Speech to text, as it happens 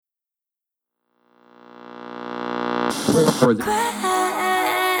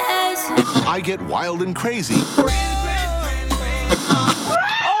I get wild and crazy.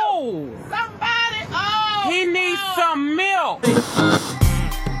 Oh! Somebody! Oh! He needs some milk!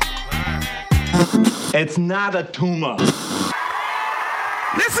 It's not a tumor.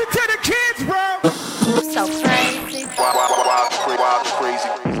 Listen to the kids, bro! So crazy. Wild, crazy.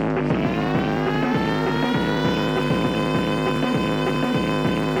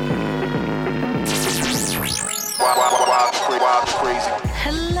 Wild, crazy.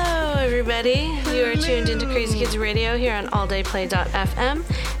 Hello, everybody. You are tuned into Crazy Kids Radio here on allDayPlay.fm,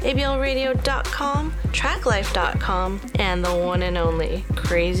 ablradio.com, tracklife.com, and the one and only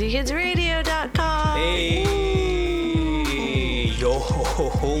CrazyKidsRadio.com. Hey, yo.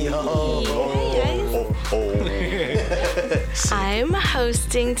 I'm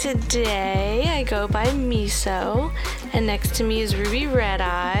hosting today. I go by Miso, and next to me is Ruby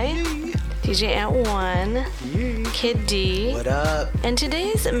Redeye, DJ Ant 1, Kid D. What up? And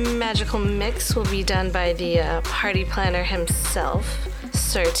today's magical mix will be done by the party planner himself,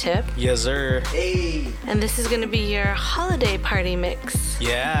 Sir Tip. Yes, sir. Hey. And this is going to be your holiday party mix.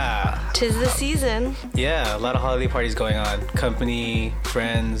 Yeah. 'Tis the season. Yeah, a lot of holiday parties going on. Company,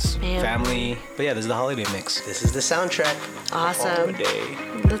 friends, Man. family. But yeah, this is the holiday mix. This is the soundtrack. Awesome. Holiday.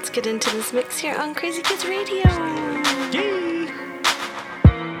 Let's get into this mix here on Crazy Kids Radio.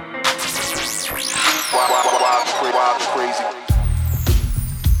 Wild, crazy.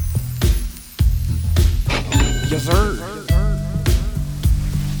 Yes, sir.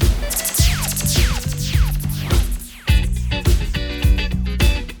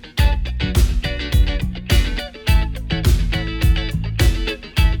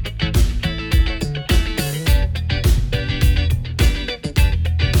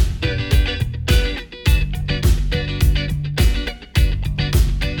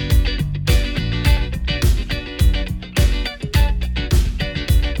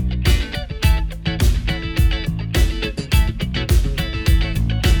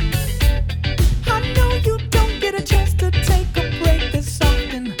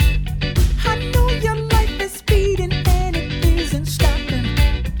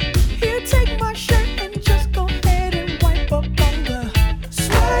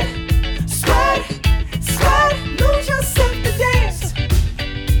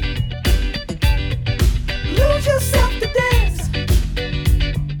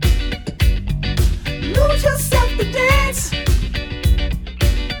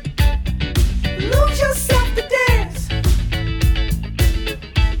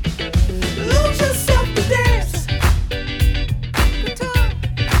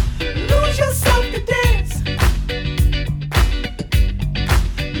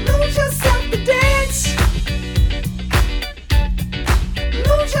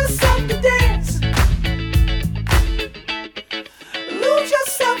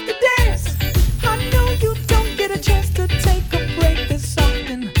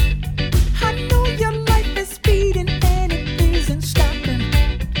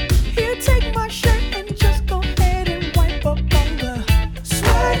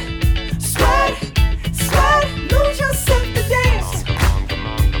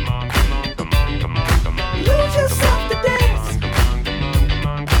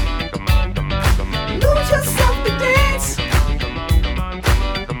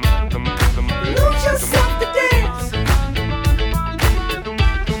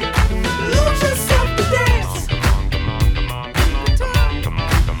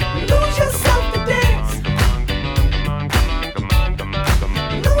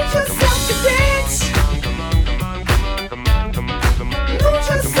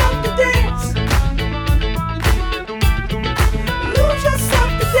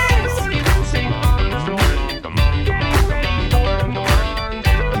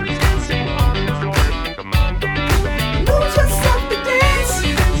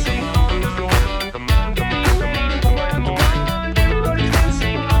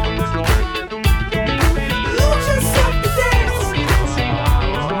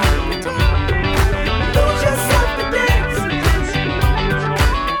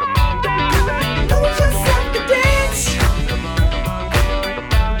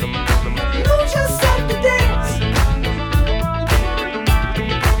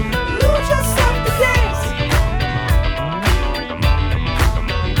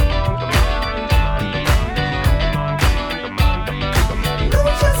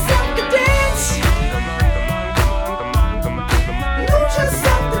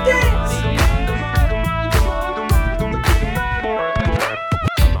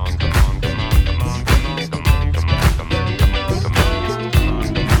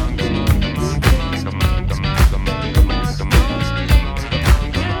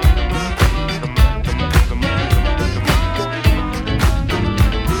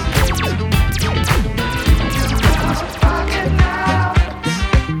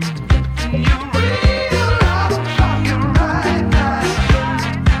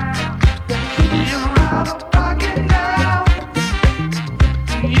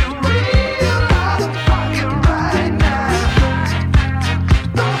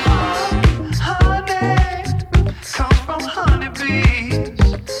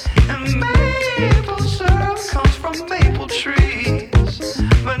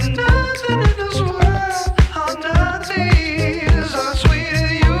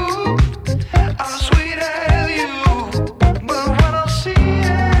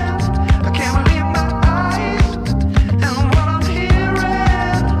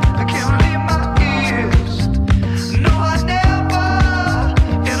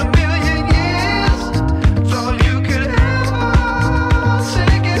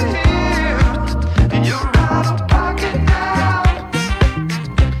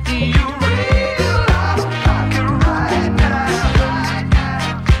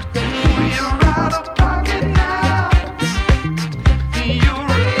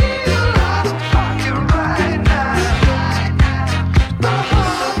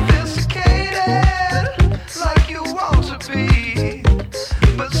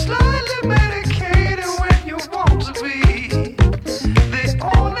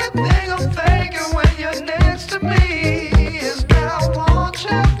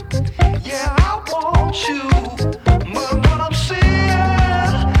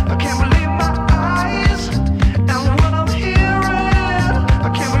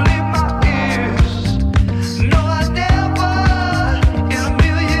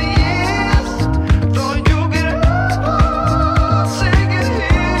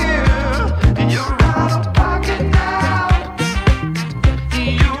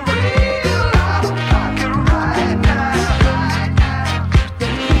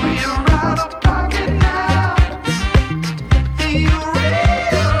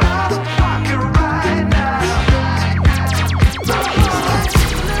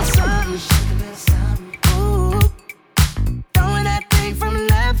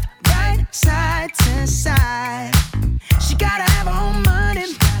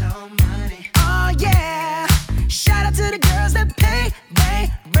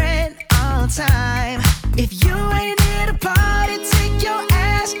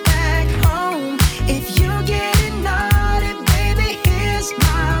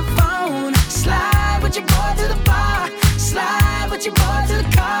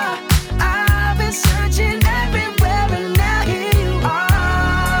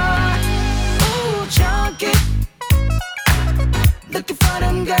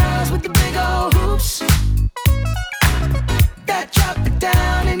 girls with the big old hoops that drop it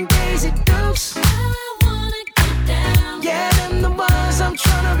down in Daisy Dukes. I wanna get down. Yeah, them the ones I'm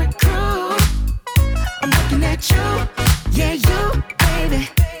tryna recruit. I'm looking at you, yeah, you, baby.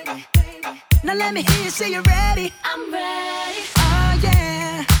 Now let me hear you say you're ready. I'm ready. Oh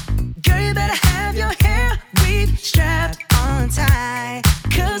yeah, girl, you better have your hair weave strapped on tight.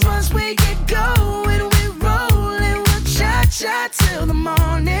 'Cause once we get going, we rollin', we'll cha-cha till the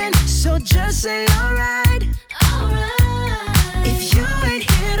morning. So just say alright, alright. If you ain't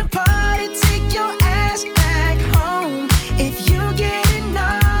here to party, take your ass back home. If you getting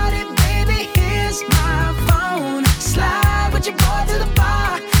naughty, baby, here's my phone. Slide with your boy to the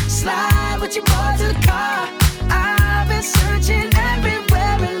bar, slide with your boy to the car. I've been searching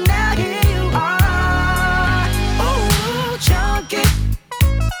everywhere and now here you are. Ooh, chunky,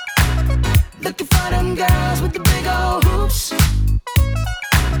 looking for them girls with the big old hoops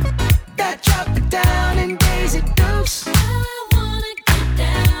that drop it down in Daisy Dukes. I wanna get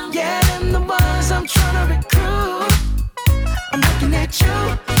down. Yeah, them the ones I'm tryna recruit. I'm looking at you,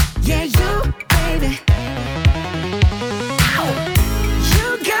 yeah, you, baby. You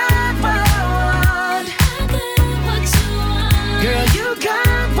got what I want. I got what you want. Girl, you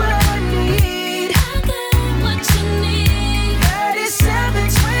got what I need. I got what you need. 37,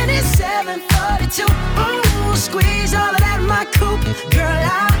 27, 42. Ooh, squeeze all of that in my coupe. Girl,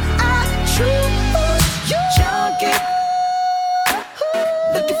 I choose you. Junkie.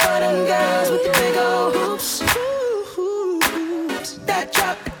 Looking for them girls with the big old hoops that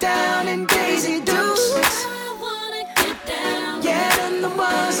drop it down in Daisy Dukes. I wanna get down. Yeah, them the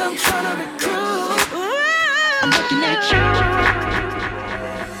ones I'm tryna recruit. I'm looking at you.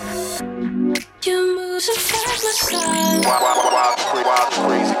 Your moves affect my style. Wild,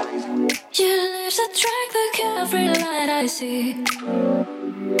 crazy. Your lips attract the every light I see.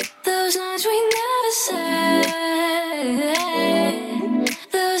 Those lines we never said.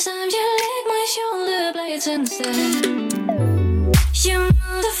 Those times you lick my shoulder blades instead. You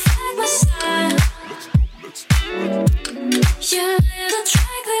moves affect my style. Your lips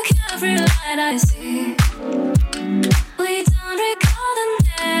attract the every light I see. We don't recall the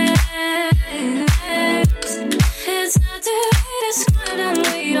names. It's not to be described and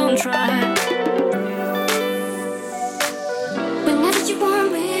we don't try. Whenever you want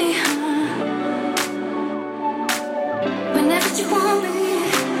me, whenever you want me,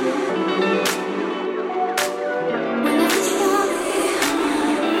 whenever you want me,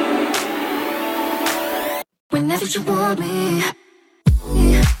 whenever you want me.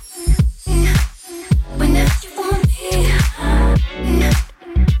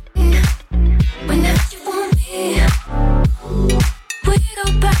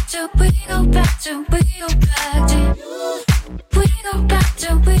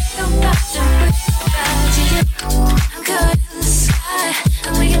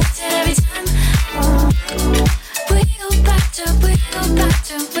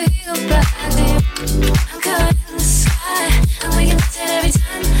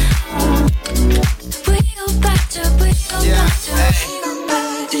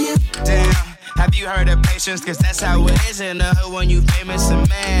 Cause that's how it is in the hood when you famous and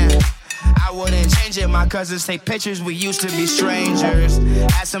man. I wouldn't change it, my cousins take pictures, we used to be strangers.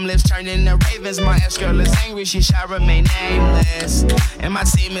 Had some lips turned into ravens, my ex-girl is angry, she shall remain nameless. And my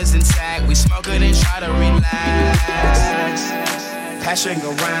team is intact, we smoke it and try to relax. Passing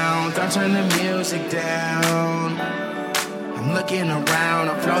around, don't turn the music down. I'm looking around,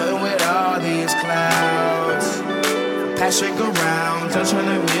 I'm floating with all these clouds. Passing around, don't turn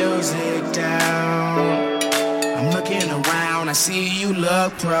the music down. I'm looking around, I see you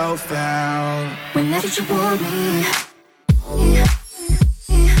look profound. Whenever you want me,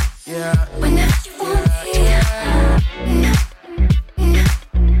 yeah. Whenever you want me,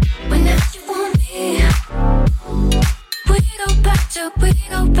 whenever you want me, we go back to, we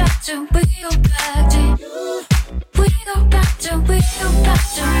go back to, we go back to, we go back to, we go back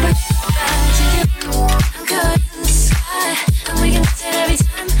to, we go back to you. I'm good in the sky, and we can get it every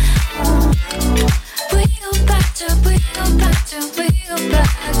time. We go back to, we go back to, we go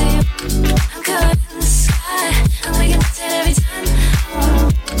back to you. I'm good in the sky, and we can get it every time.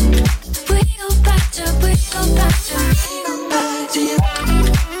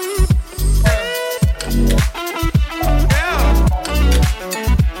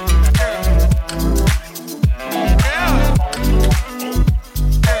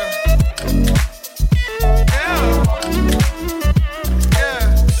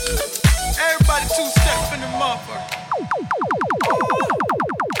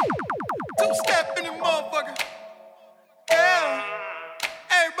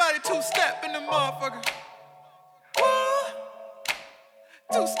 Everybody two-step in the motherfucker. Woo!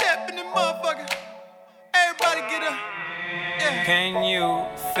 Two-step in the motherfucker. Everybody get up. Yeah. Can you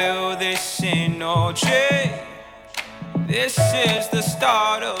feel this energy? This is the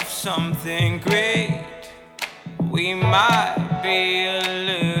start of something great. We might be a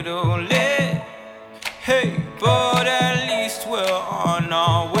little late, hey, but at least we're on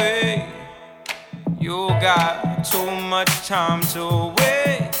our way. You got too much time to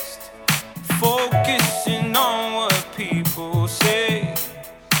waste, focusing on what people say.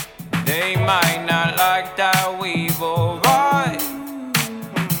 They might not like that we've arrived,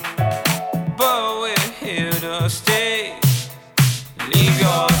 but we're here to stay. Leave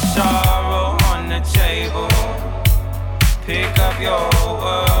your sorrow on the table. Pick up your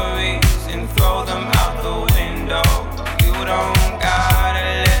worries and throw them out the window. You don't gotta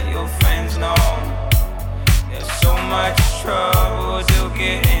let your friends know. There's so much trouble to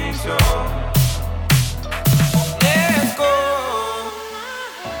get into. Let's go.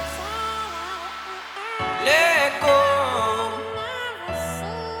 Let go.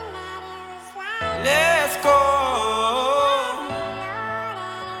 Let's go.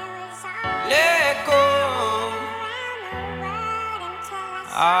 Let go.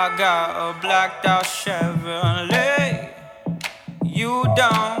 I got a blacked out Chevrolet. You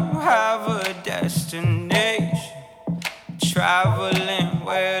don't have a destination. Traveling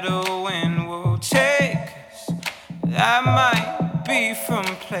where the wind will take us. That might be from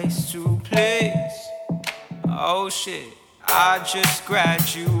place to place. Oh shit, I just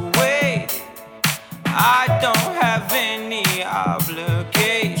graduated. I don't have any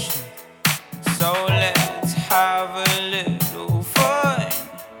obligation. So let's have a little fun.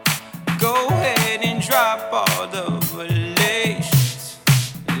 Go ahead and drop all the relations.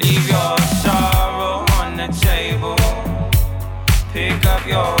 Leave your sorrow on the table. Pick up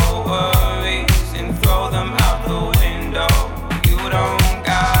your worries and throw them out the window. You don't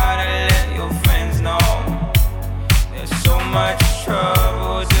gotta let your friends know. There's so much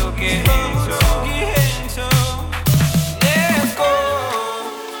trouble to get into. Let's go.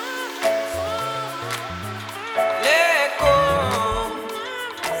 Let go.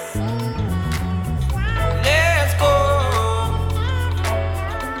 Let's go.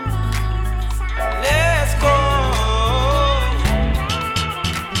 Let's go.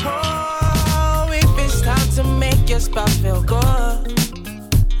 Oh, if it's time to make your spouse feel good,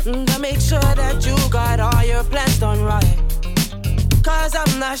 then make sure that you got all your plans done right. Cause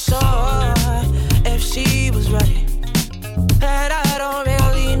I'm not sure if she was ready, and I don't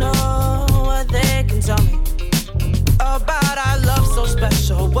really know what they can tell me about our love so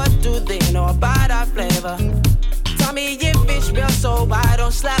special. What do they know about our flavor? Tell me if it's real so I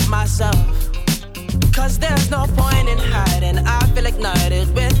don't slap myself. Cause there's no point in hiding, I feel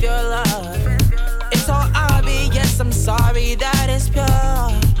ignited with your love. It's so obvious, I'm sorry that it's pure,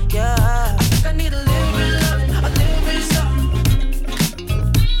 yeah. I think I need a little bit of loving, a little bit of something.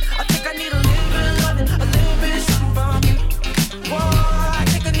 I think I need a little bit of loving, a little bit of something from you. Whoa, I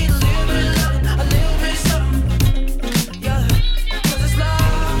think I need a little bit of loving, a little bit of something, yeah. Cause this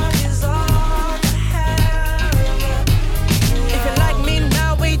love is all I have, yeah. If you like me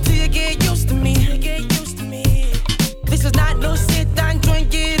now, wait till you get used to me. This is not no sit down,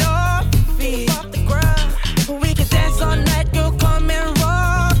 drink it off your feet. Off the ground. We can dance all night, you'll come and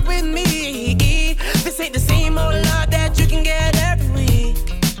rock with me. This ain't the same old love that you can get every week.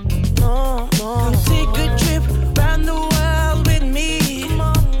 No, no. Come take a trip round the world with me. Come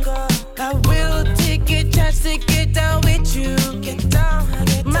on, girl. I will take a chance to get down with you. Get down,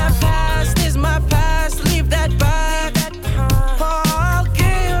 get down. My past is my past, leave that back. Oh, I'll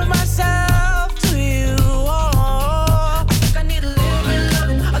give myself to you. Oh, I think I need a little bit of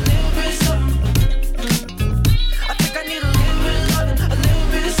loving, a little bit of something. I think I need a little bit of loving, a little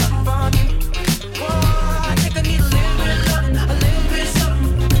bit of something from you. Oh, I think I need a little bit of loving, a little bit of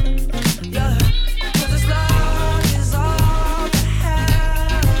something, yeah. Cause this love is all I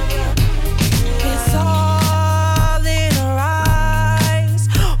have, yeah. It's all in our eyes,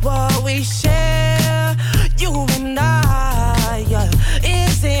 what we share, you and I, yeah.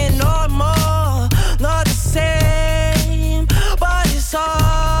 Is it normal, not the same, but it's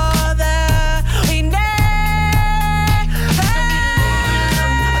all that we need.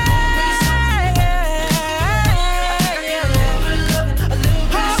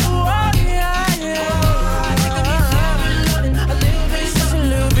 Just a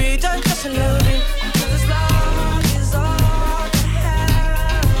little bit, just a little bit. 'Cause this love is all I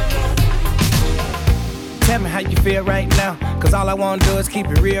have. Tell me how you feel right now, cause all I wanna do is keep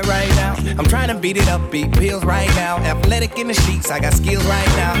it real right now. I'm trying to beat it up, beat pills right now. Athletic in the sheets, I got skills right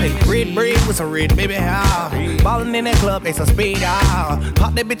now. Hey, breed with some red, baby. Ballin' in that club, they some speed.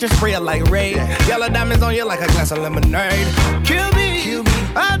 Pop that bitch and spray it like Ray. Yellow diamonds on you like a glass of lemonade. Kill me,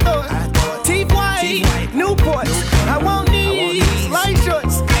 I know it. Teeth white, Newports. I want these light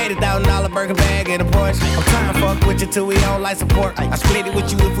shorts. $80,000 burger bag in a Porsche. I'm trying to fuck with you till we on life support. I split it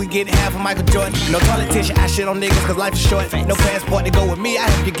with you if we get half of Michael Jordan. No toilet tissue, I shit on niggas cause life is short. No passport to go with me, I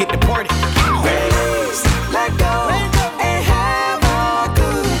help you get deported. Raise, let go, and have a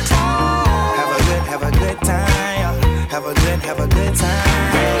good time. Have a good time. Have a good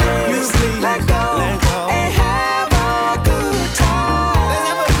time. Raise, let go, and have a good time.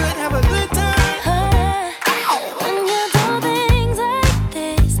 Let's have a good time. When you do things like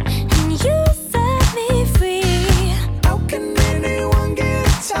this and you set me free, how can anyone get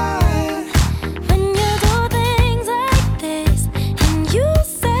tired? when you do things like this and you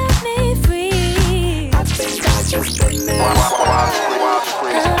set me free, I think I just been there.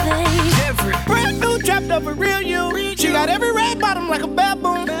 Every brand new trapped up a real you. She got every red bottom like a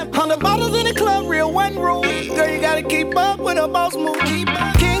baboon. 100 bottles in the club, real one rule. Girl, you gotta keep up with her boss move.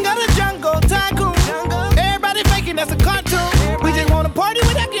 King of the jungle, tycoon. Everybody faking, that's a cartoon. We just wanna party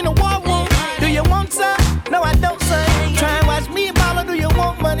without getting a war room. Do you want some? No, I don't, son. Try and watch me and Paula, do you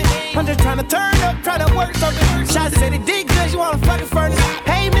want money? I'm just trying to turn up, trying to work something. Shots said it did good, you wanna fucking furnace.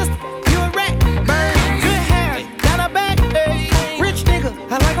 Hey, mister, you a rat. Burn, good hair, down her back. Hey. Rich nigga,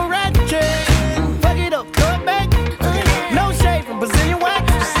 I like a rat chain. Fuck it up, throw it back. No shade from Brazilian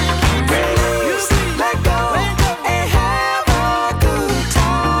wax. Let go, and have a good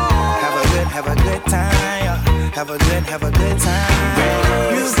time. Have a good time. Have a good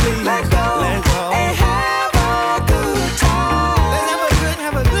time. Music, let go, and have a good time. Let's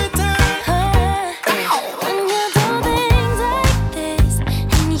have a good time. when you do things like this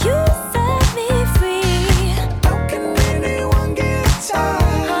and you set me free, How can anyone get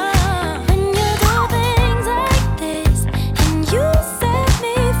tired? when you do things like this and you set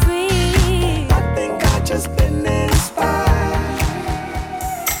me free, I think I just been inspired.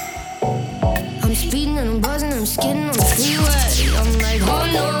 I'm speeding and I'm buzzing, I'm skidding on the freeway. I'm like, oh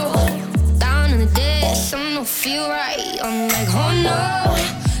no, down in the ditch, I'm no feel right. I'm like, oh no,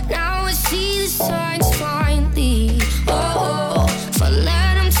 now I see the signs finally. Oh, for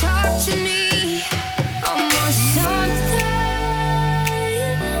let them talk to me. I'm on something,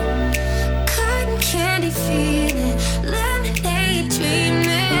 cotton candy feeling, lemonade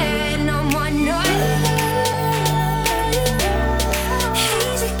dreaming. I'm on nothing,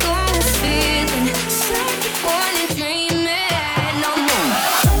 hazy golden feeling, second morning dreaming. I'm on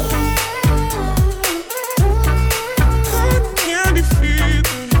Candy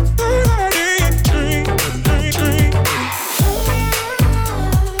feeling,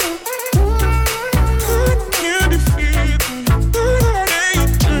 candy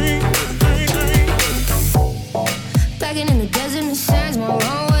feeling, back in the desert, the sands my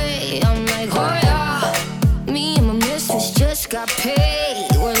wrong way. I'm like, oh yeah, me and my mistress just got paid.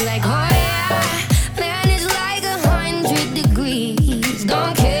 We're like, oh yeah, man, it's like 100 degrees.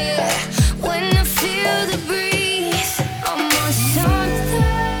 Don't care when I feel the breeze. I'm on something,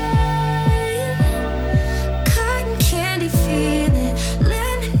 cotton candy feeling,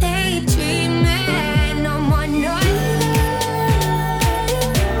 lemonade dreaming. I'm on nothing,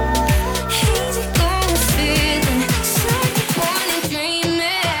 hazy golden feeling, second morning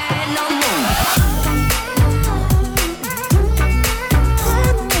dreaming. I'm on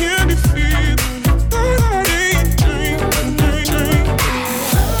candy feeling,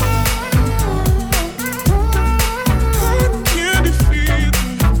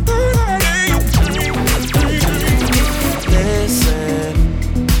 Listen,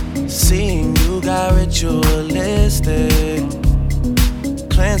 seeing you got ritualistic,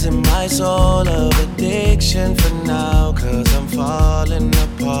 cleansing my soul of addiction for now, 'cause I'm falling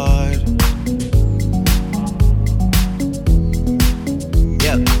apart.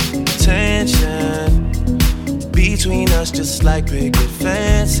 Yeah, tension between us just like picket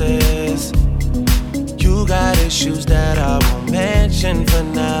fences. You got issues that I won't mention for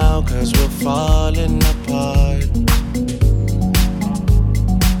now, 'cause we're falling apart.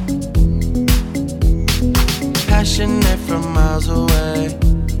 Passionate from miles away,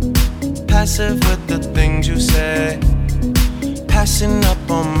 passive with the things you say, passing up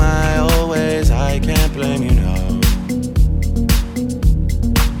on my old ways. I can't blame you, no.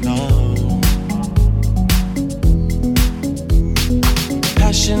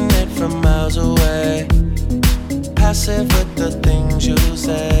 Passionate from miles away, passive with the things you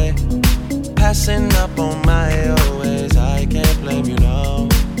say, passing up on my old ways. I can't blame you, no.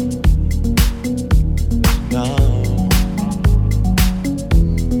 No.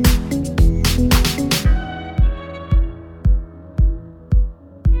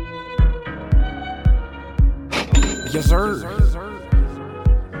 dessert.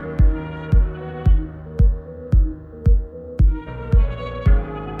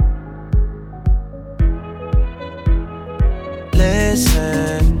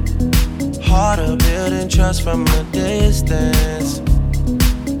 Listen, harder building trust from a distance.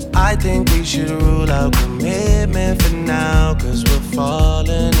 I think we should rule out commitment for now, 'cause we're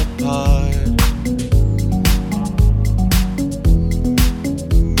falling apart.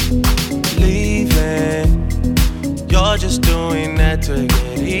 Leaving, you're just doing that to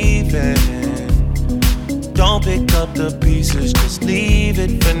get even. Don't pick up the pieces, just leave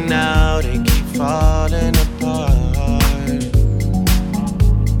it for now. They keep falling apart.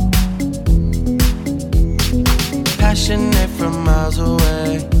 Passionate from miles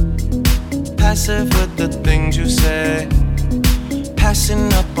away, passive with the things you say,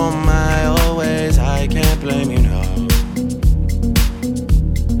 passing up on my always. I can't blame you, no,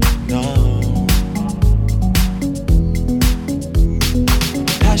 no.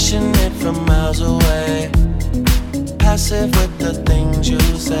 Passionate from miles away, passive with the things you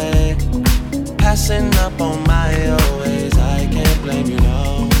say, passing up on my always. I can't blame you,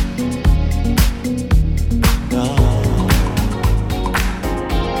 no, no.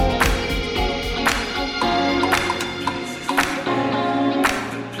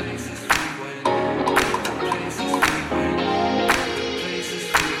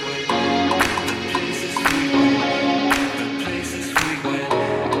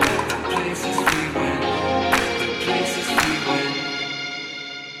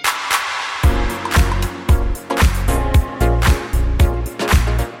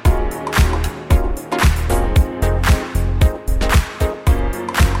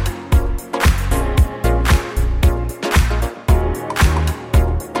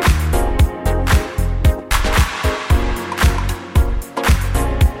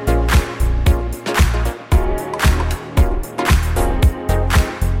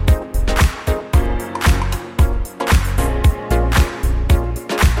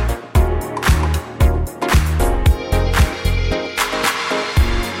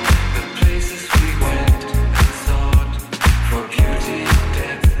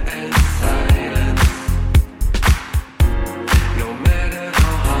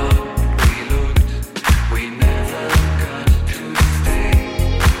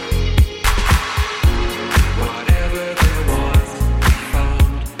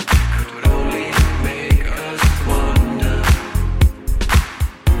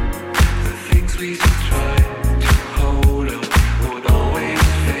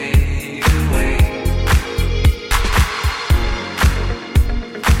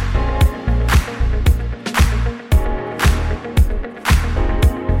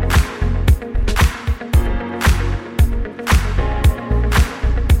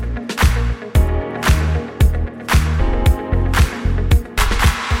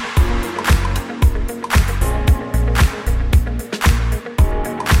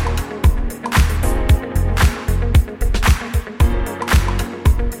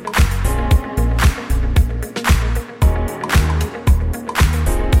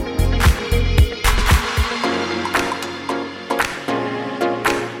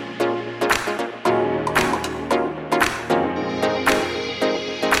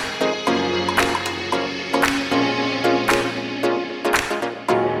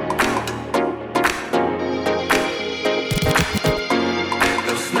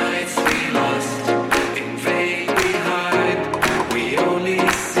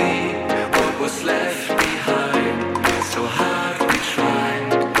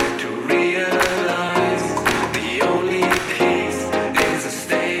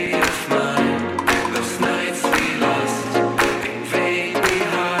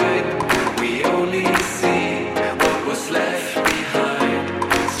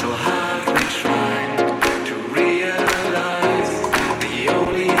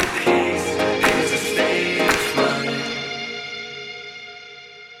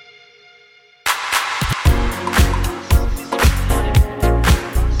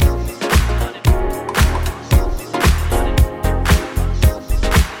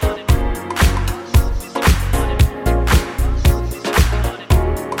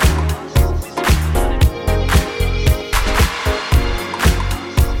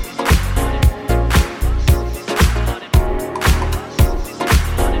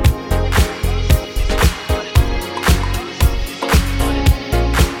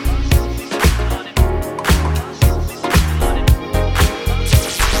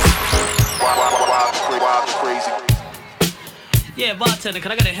 bartender,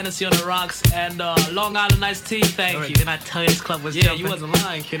 can I get a Hennessy on the rocks and Long Island iced tea? Thank you. Didn't I tell you this club was Yeah, jumping? you wasn't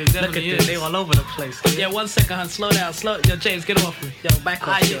lying, kid. It definitely Look at is. this. They all over the place. Kid. Yeah, 1 second, hon. Slow down. Yo, James, get off me. Yo, back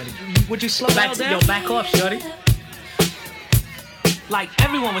off, shorty. Would you slow down? Yo, back off, shorty. Like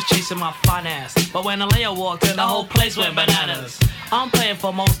everyone was chasing my fine ass, but when Alea walked in, the whole place went bananas. I'm paying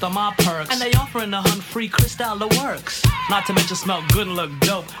for most of my perks, and they offering the hun free Cristal the works. Not to mention smell good and look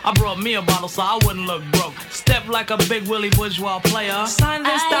dope. I brought me a bottle so I wouldn't look broke. Step like a big Willie bourgeois player. Sign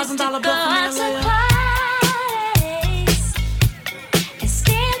this $1,000 bill for me, Alea.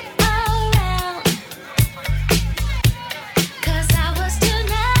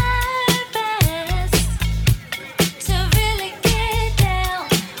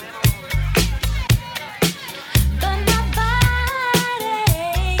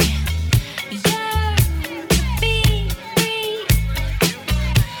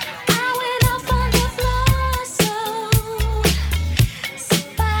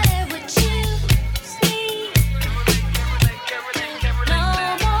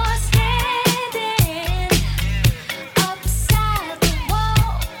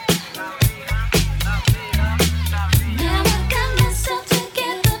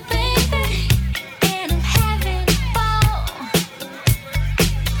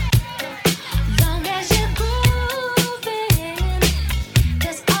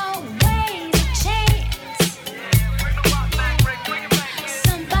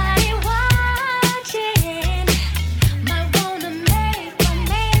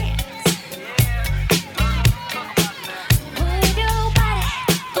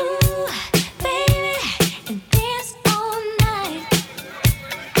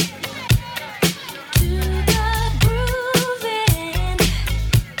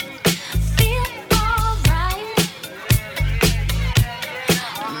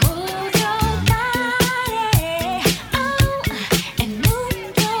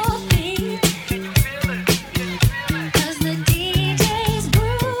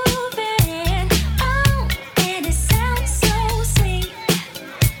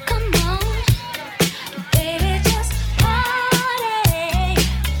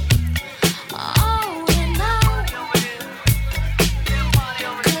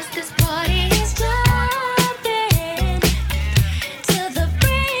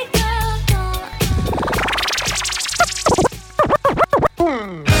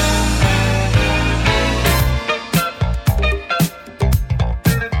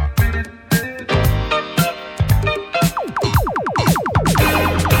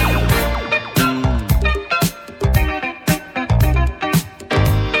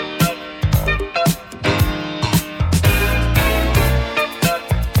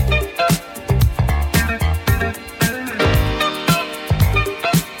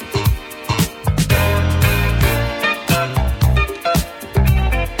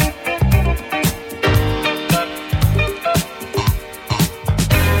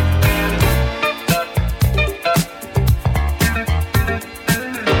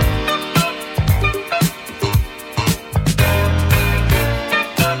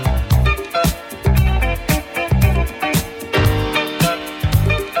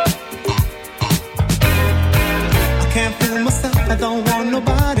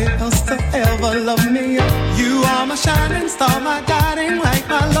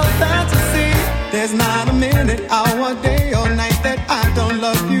 There's not a minute, hour, day, or night that I don't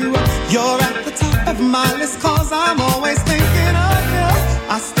love you. You're at the top of my list, cause I'm always thinking of you.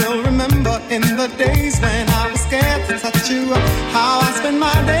 I still remember in the days when I was scared to touch you, how I spent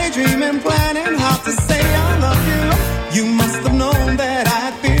my day dreaming, planning how to say I love you. You must have known that I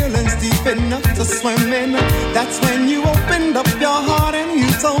had feelings deep enough to swim in. That's when you opened up your heart and you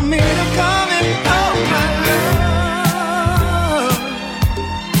told me to come in. Oh my love,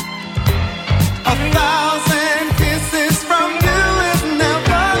 1,000 kisses from you is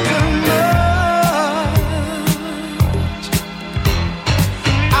never too much.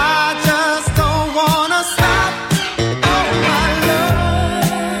 I just don't wanna stop. Oh my love,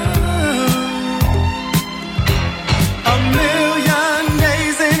 1,000,000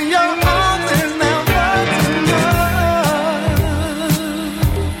 days in your arms is never too much.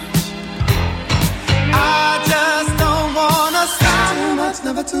 I just don't wanna stop. Too much,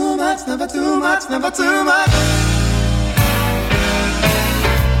 never too much, never too much, never too much.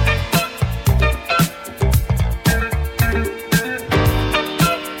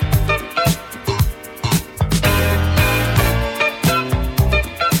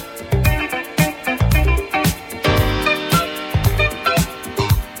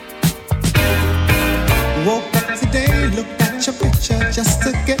 Woke up today, looked at your picture just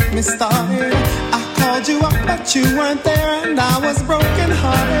to get me started. I called Called you up, but you weren't there, and I was broken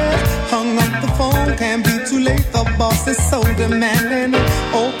hearted. Hung up the phone, can't be too late. The boss is so demanding.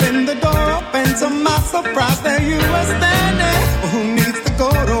 Opened the door up, and to my surprise, there you were standing. Who needs to go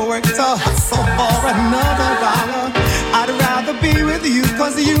to work to hustle for another dollar? I'd rather be with you,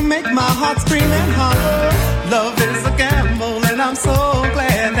 'cause you make my heart scream and holler. Love is a gamble, and I'm so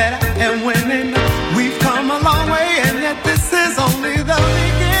glad that I am winning. We've come a long way, and yet this is only the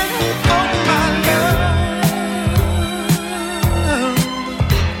beginning of my love.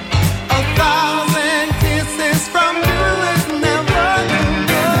 1,000 kisses from you is never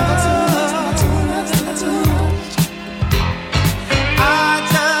enough. I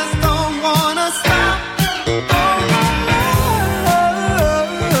just don't wanna stop.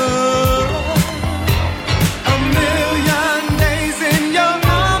 A million days in your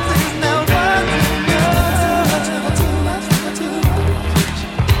arms is never enough.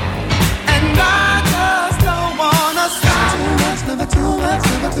 And I just don't wanna stop. Never too much,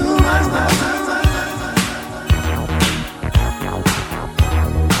 never too much, never too much.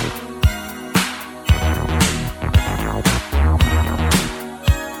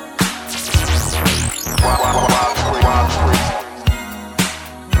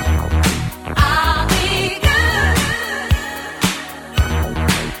 I'll be good.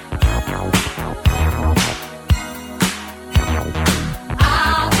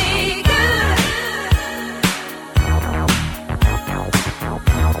 I'll be good.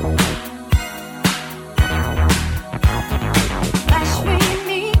 Flash we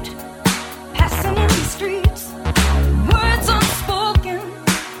meet, passing in the streets. Words unspoken,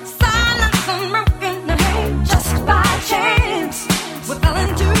 silence unbroken. Hey, just by chance, we fell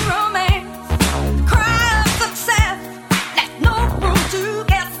into romance. Cry of success, left no room to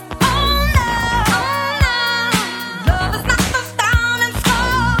guess. Oh no, love is not the down and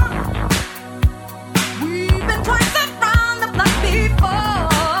score. We've been twice around the block before.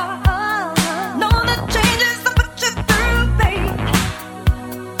 Know the changes that put you through, babe.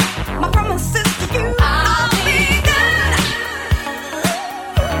 My promise is to you, I'll be good.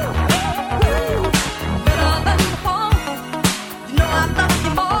 Better than before. You know I love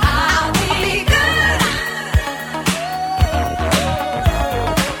you more. I'll be good.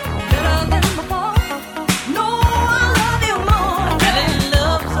 Better than before. No, I love you more. Fell in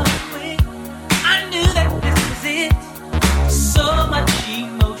love so quick, I knew that this was it. So much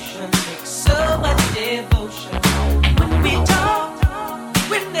emotion, so much devotion. And when we talked,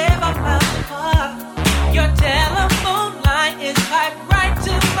 we never found apart. Your telephone line is like right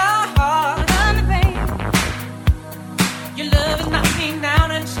to my heart. Love me, babe. Your love is knocking down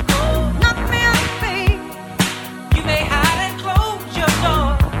and slow. Knock me out, babe. You may hide and close your door.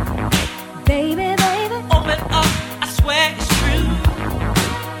 Baby, baby. Open up, I swear it's true.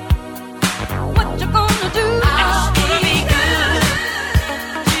 What you gonna do? I just wanna be good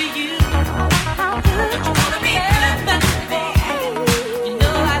to you. How good? Don't you wanna be good than me? You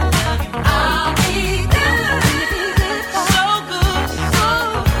know I love you. I'll be good. So good, so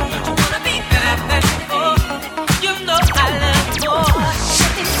good. Don't you wanna be better than before? You know I love you more.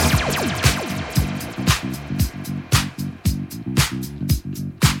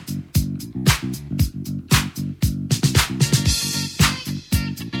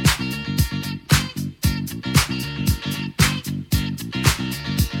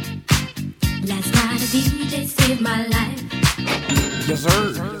 Last night a DJ saved my life. Yes, sir.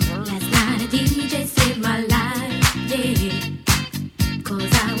 Last night a DJ saved my life, yeah.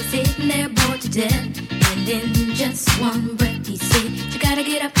 'Cause I was sitting there bored to death, and in just one breath he said, you gotta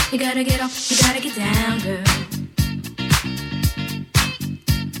get up, you gotta get off, you gotta get down, girl.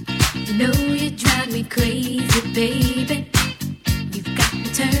 You know you drive me crazy, baby. You've got me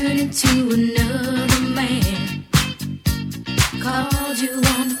turning to another man. Called you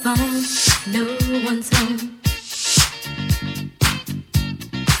on the phone, no one's home.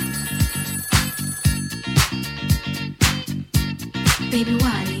 Baby,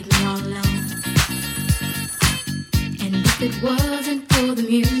 why leave me all alone? And if it wasn't for the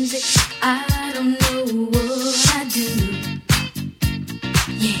music, I don't know what I'd do.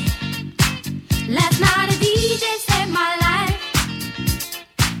 Yeah. Last night a DJ saved my life.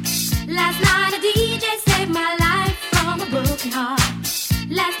 Last night a DJ saved my life from a broken heart.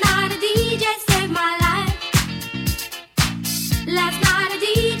 Last night a DJ saved my life. Last night a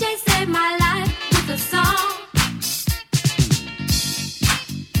DJ saved my life with a song.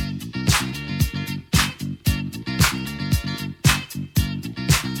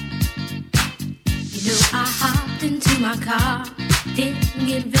 You know I hopped into my car, didn't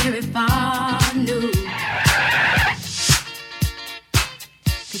get very far, no.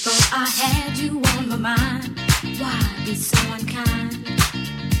 Before I had you on my mind. Why be so unkind?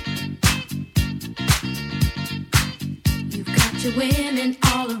 You've got your women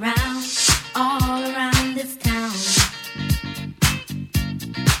all around this town.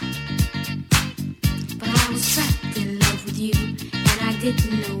 But I was trapped in love with you, and I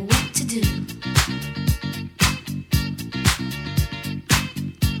didn't know what to do.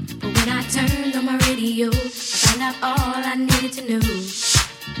 But when I turned on my radio, I found out all I needed to know.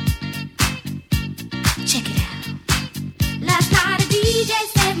 Check it out. Last night a DJ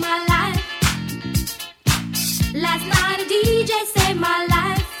saved my life. Last night a DJ saved my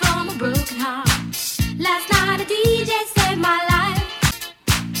life from a broken heart. Last night a DJ saved my life.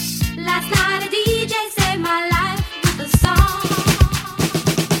 Last night a DJ saved my life with a song.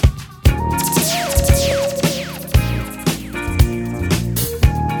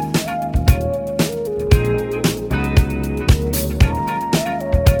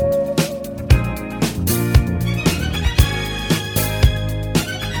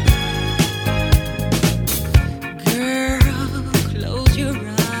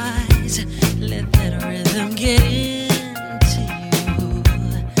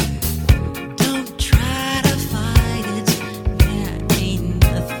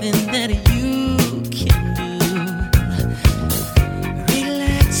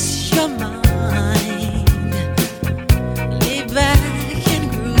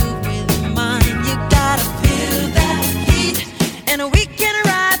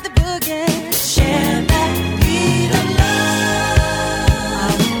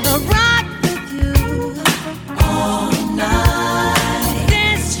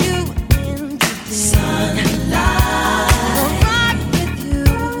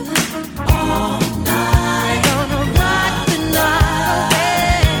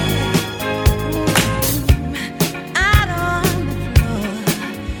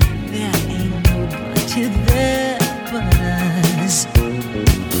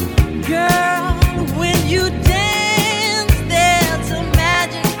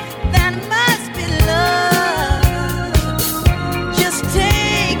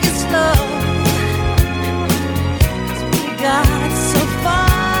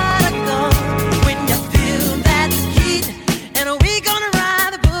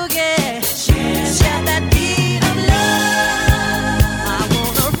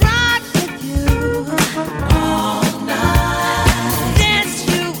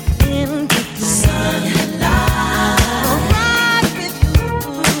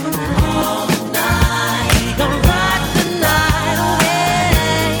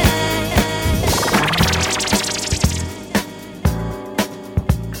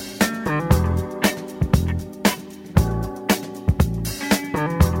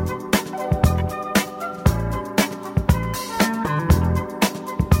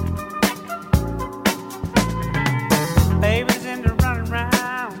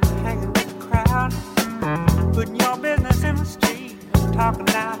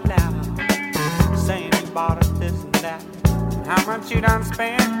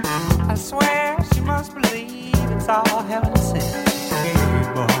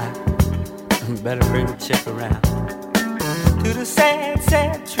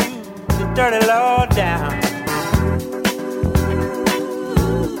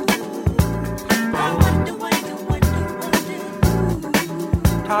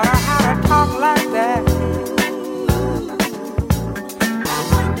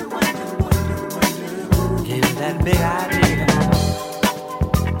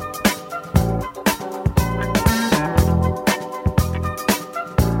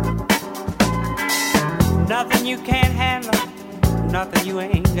 Nothing you can't handle, nothing you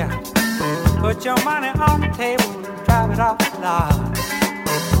ain't got. Put your money on the table and drive it off the lot.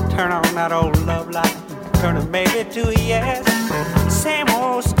 Turn on that old love light, turn a maybe to a yes. Same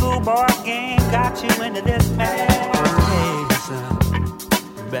old schoolboy game got you into this mess. Hey son,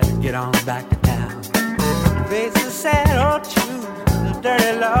 you better get on back to town. Face the sad old truth, the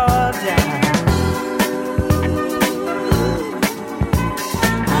dirty law down.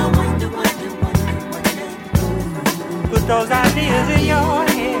 Put those ideas in your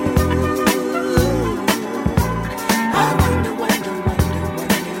head. I wonder, wonder, wonder,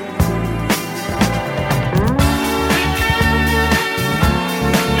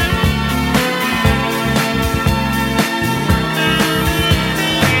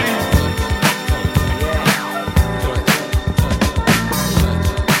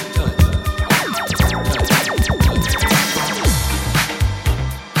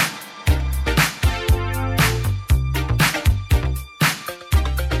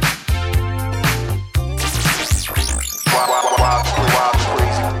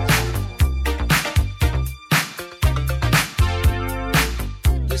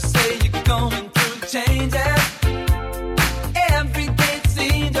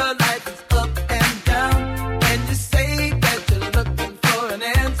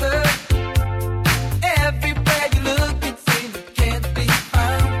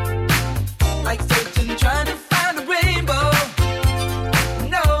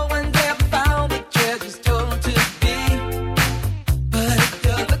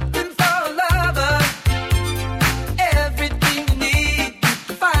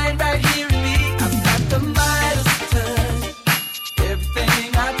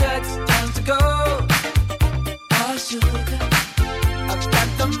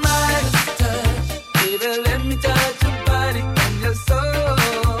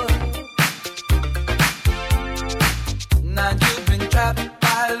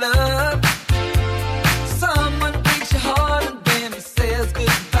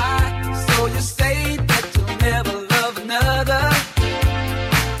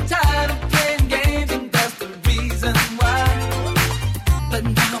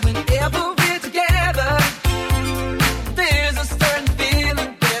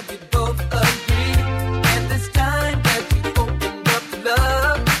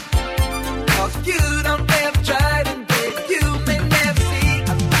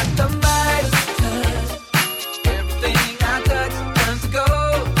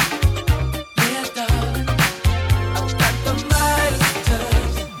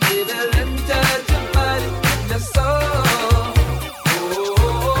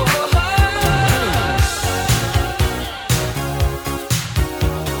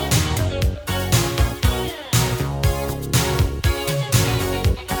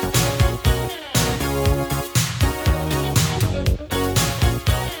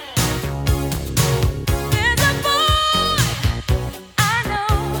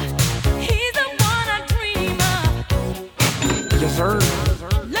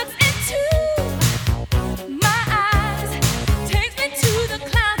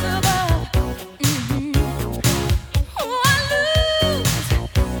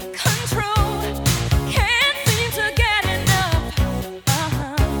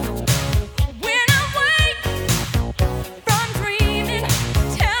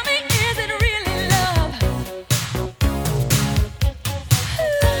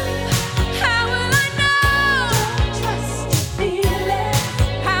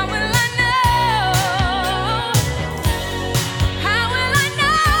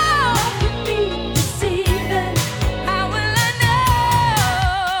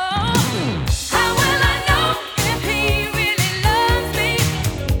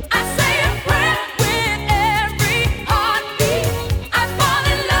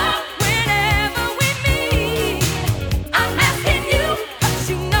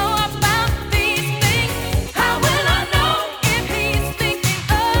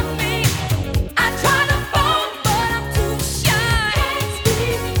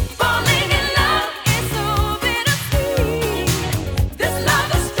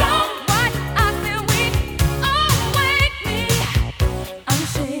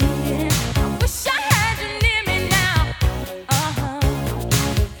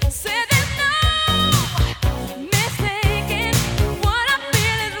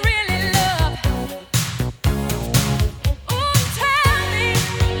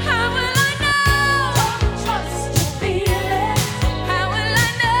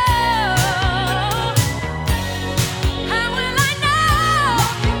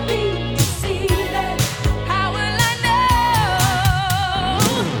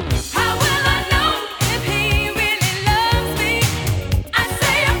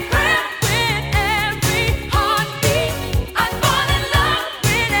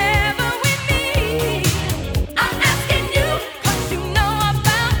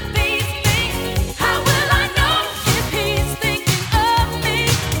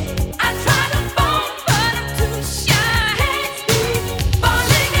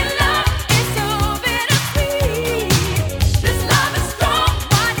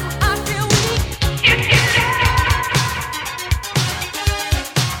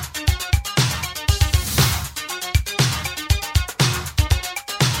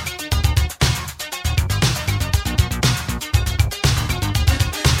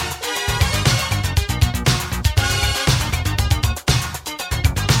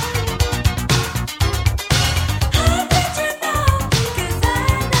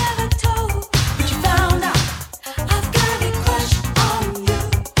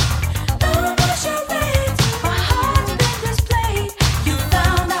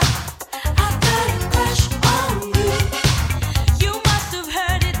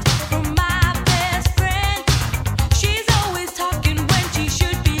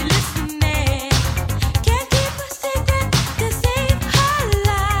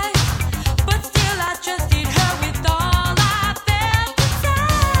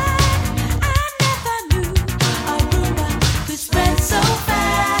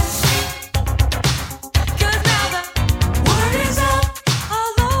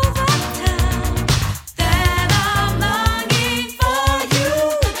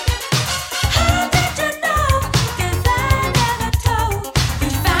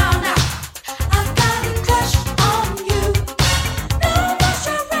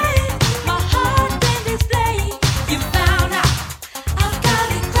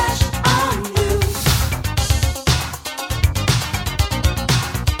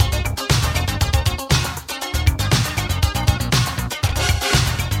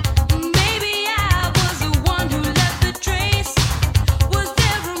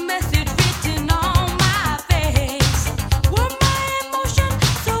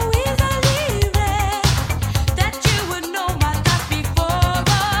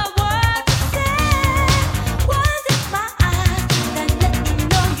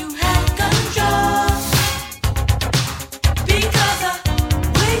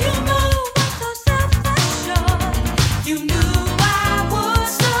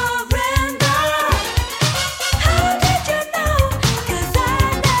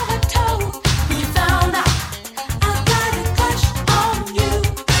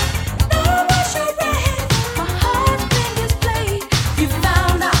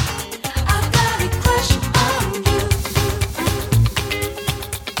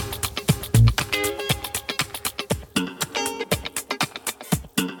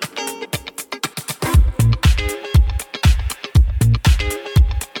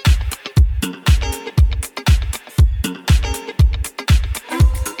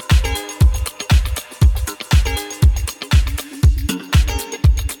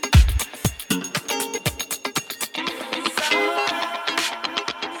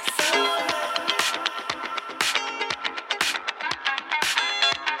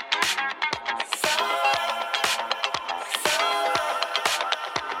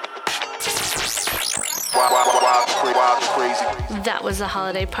 wild, crazy. That was a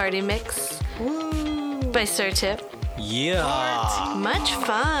holiday party mix by Sir Tip. Yeah. Much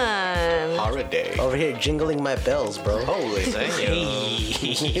fun. Holiday. Over here jingling my bells, bro. Holy thank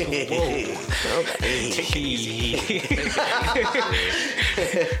you.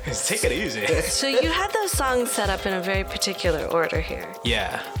 Take it easy. So you had those songs set up in a very particular order here.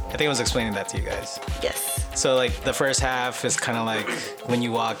 Yeah. I think I was explaining that to you guys. Yes. So like the first half is kind of like when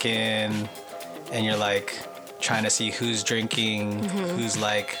you walk in and you're like trying to see who's drinking, who's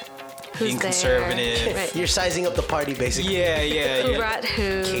like being there? conservative. Right. You're sizing up the party, basically. Yeah, yeah. Who yeah. brought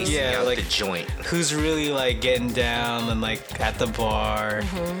who? Casing out like the joint. who's really like getting down and like at the bar.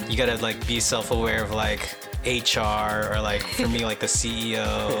 You gotta like be self-aware of like HR or like for me like the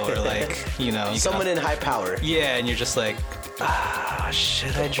CEO or like you know Someone in high power. Yeah, and you're just like,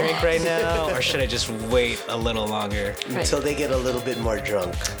 should I drink right now or should I just wait a little longer until they get a little bit more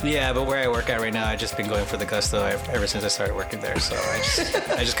drunk? Yeah, but where I work at right now, I've just been going for the gusto ever since I started working there. So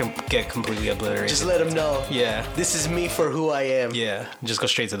I just get completely obliterated. Just let them know. Yeah. This is me for who I am. Yeah, just go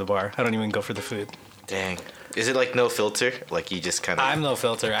straight to the bar. I don't even go for the food. Dang. Is it like no filter? Like you just kind of... I'm no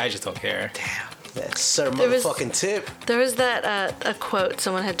filter. I just don't care. Damn. That's Sir There was- motherfucking Tip. There was that a quote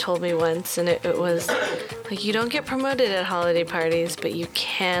someone had told me once, and it was like, you don't get promoted at holiday parties, but you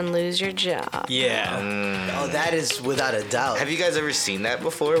can lose your job. Yeah. Oh, that is without a doubt. Have you guys ever seen that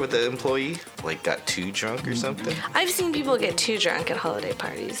before with the employee? Like got too drunk or something? I've seen people get too drunk at holiday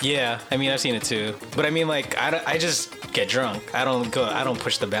parties. Yeah, I mean, I've seen it too. But I mean, like, I just get drunk. I don't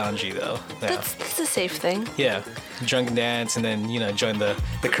push the boundary though. Yeah. That's a safe thing. Yeah. Drunk dance and then, you know, join the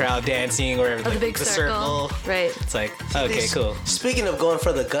crowd dancing or Oh, the big circle. Right. It's like, okay, cool. Speaking of going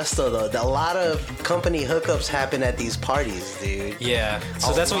for the gusto, though, a lot of company hookups happen at these parties, dude. Yeah.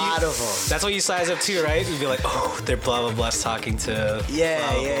 So A that's lot what you, of them. that's what you size up to, right? You'd be like, oh, they're blah blah blah's talking to. Yeah,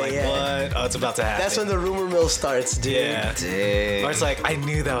 blah, blah, yeah, like, yeah. What? Oh, it's about to happen. That's when the rumor mill starts, dude. Yeah. Dang. Or it's like, I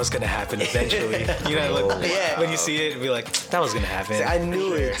knew that was gonna happen eventually. You know, like, Yeah. when you see it, it'd be like, that was gonna happen. I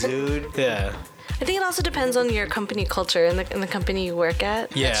knew it, dude. Yeah. I think it also depends on your company culture and the company you work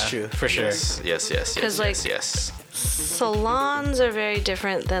at. Yeah. That's true. For sure. Yes. 'Cause, like, yes. Salons are very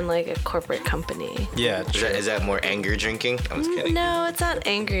different than like a corporate company. Yeah. Is that more anger drinking? I was kidding. No, it's not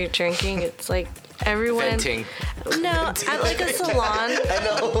angry drinking. It's like everyone. Venting. No, at like a salon. I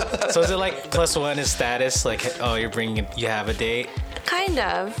know. So is it like +1 is status? Like, oh, you have a date? Kind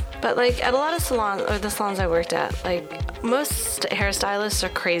of, but like at a lot of salons or the salons I worked at, like most hairstylists are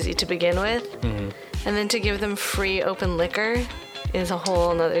crazy to begin with, and then to give them free open liquor is a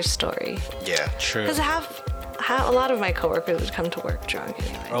whole nother story. Yeah. True. Because a lot of my coworkers would come to work drunk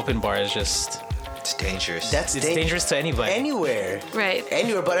anyway. Open bar is just, It's dangerous. That's it's dangerous to anybody. Anywhere. Right.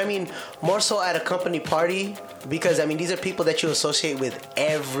 Anywhere, but I mean, more so at a company party, because I mean, these are people that you associate with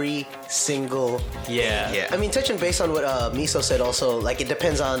every single Yeah. Yeah. I mean, touching base on what Miso said also, like it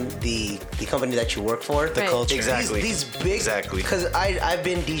depends on the company that you work for. The Right. culture. Exactly. These big, Exactly. because I've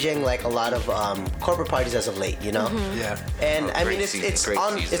been DJing like a lot of corporate parties as of late, you know. Yeah. And I Great mean, season, it's great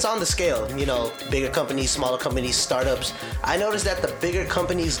on season. it's on the scale, you know, bigger companies, smaller companies, startups. I noticed that the bigger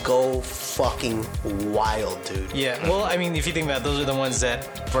companies go fucking wild, dude. Yeah. Well, I mean, if you think about it, those are the ones that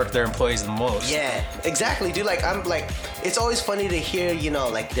work their employees the most. Yeah, exactly, dude. Like I'm like, it's always funny to hear, you know,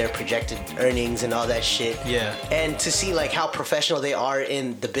 like their projected earnings and all that shit. Yeah. And to see like how professional they are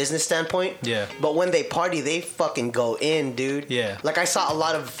in the business standpoint. Yeah. But when they party, they fucking go in, dude. Yeah. Like I saw a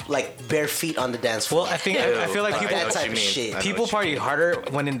lot of like bare feet on the dance floor. Well, I think I feel like I people know that what type you of mean. shit. I know people what you party mean. harder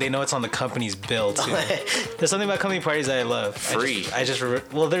when they know it's on the company's bill too. There's something about company parties that I love. Free.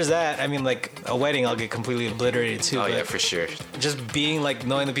 Well, there's that. I mean, like a wedding, I'll get completely obliterated too. Oh but yeah, for sure. just being like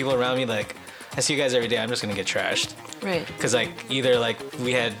knowing the people around me, like I see you guys every day, I'm just gonna get trashed. Right. Cause like either like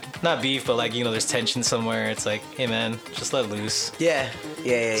we had not beef, but like, you know, there's tension somewhere. It's like, hey man, just let loose. Yeah.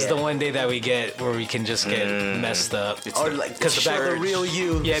 It's the one day that we get where we can just get messed up. Or like, Cause show the real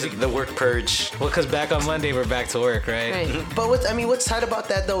you. Yeah, The work purge. well, cause back on Monday we're back to work, right? Right. But what's tight about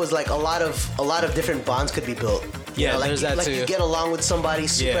that though is like a lot of different bonds could be built. You Yeah, know, like, there's that like too. you get along with somebody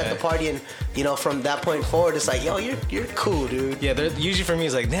super at Yeah. the party, and you know from that point forward, it's like, yo, you're cool, dude. Yeah, usually for me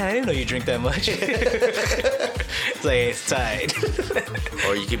it's like, man, I didn't know you drink that much. It's like, it's tight.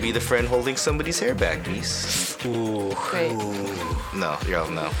 Or you could be the friend holding somebody's hair back, niece. Ooh. Right. No, y'all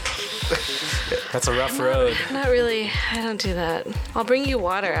know. That's a rough road. Not really. I don't do that. I'll bring you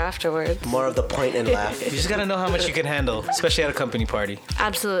water afterwards. More of the point and laugh. You just gotta know how much you can handle, especially at a company party.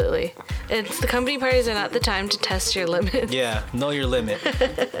 Absolutely. The company parties are not the time to test your limits. Yeah, know your limit.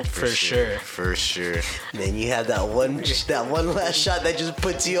 For sure. For sure. Then you have that one last shot that just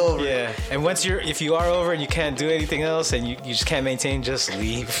puts you over. Yeah, and if you are over and you can't do anything else and you just can't maintain, just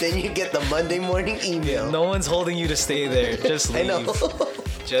leave. Then you get the Monday morning email. No one's holding you to stay there. Just leave. I know.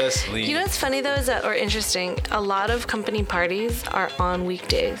 Just leave. You know what's funny though or interesting? A lot of company parties are on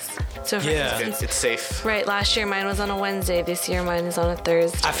weekdays. So for instance, it's safe. Right, last year mine was on a Wednesday. This year mine is on a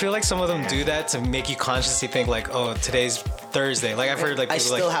Thursday. I feel like some of them do that to make you consciously think like, oh, today's Thursday. Like I've heard like I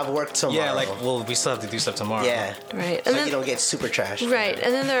people still like, have work tomorrow. Yeah, like well, we still have to do stuff tomorrow. Yeah. Right. So And then, you don't get super trashed. right,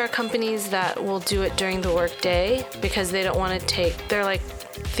 and then there are companies that will do it during the work day because they don't want to take. Their like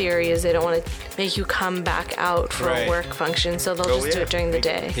theory is they don't want to make you come back out for Right. a work function, so they'll Oh, just do yeah. it during the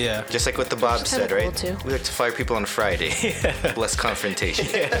day. Yeah. Just like what the Bob Kinda said, cool, right? too. We like to fire people on Friday. Less confrontation.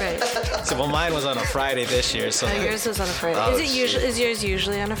 Right. So well, mine was on a Friday this year, so Oh, yours was on a Friday. Oh, Is yours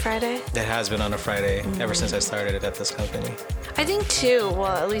usually on a Friday? it has been on a Friday ever since I started it at this company. I think too,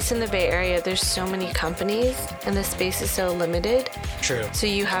 well, at least in the Bay Area, there's so many companies and the space is so limited. True. So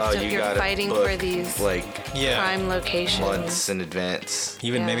you have to, you're gotta fighting book, for these like prime locations. months in advance.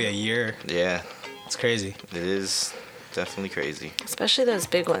 Even Yeah. maybe a year. Yeah, It's crazy. it is definitely crazy. Especially those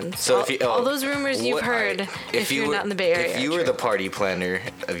big ones. So all, if you, all those rumors you've what- heard if you're were- not in the Bay Area. If you were the party planner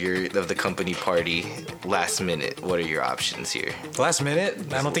of the company party last minute, what are your options here? Last minute?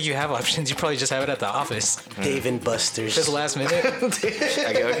 I don't think you have options. You probably just have it at the office. Dave and Buster's. Just last minute.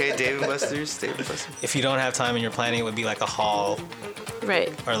 Okay, Dave and Buster's. If you don't have time and you're planning, it would be like a hall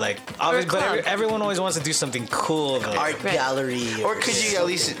Right. or like obviously, but club. everyone always wants to do something cool though. Art Right. gallery. Or could you at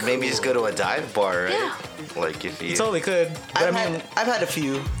least maybe just go to a dive bar, right? Yeah. Like if you You totally could. But I've had a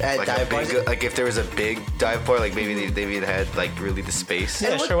few at like dive a big, bars. like if there was a big dive bar, like maybe they even had like really the space.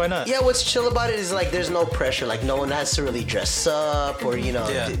 yeah, sure, why not? Yeah, what's chill about it is like there's no pressure. Like no one has to really dress up or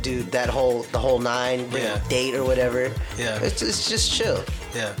Yeah. do the whole nine, bring Yeah. a date or whatever. Yeah. It's just chill.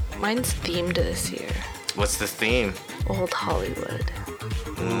 Yeah. Mine's themed this year. What's the theme? Old Hollywood.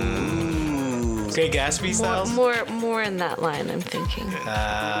 Great Gatsby styles. More in that line, I'm thinking.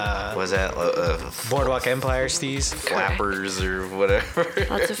 Was that Boardwalk Empire steez? flappers or whatever?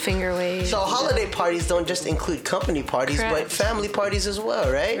 Lots of finger waves. So holiday parties don't just include company parties, but Correct. family parties as well,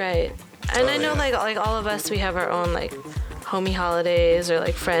 right? Right. And I know like all of us, we have our own like homie holidays or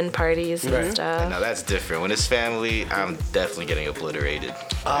like friend parties and stuff. No, that's different. When it's family, I'm definitely getting obliterated.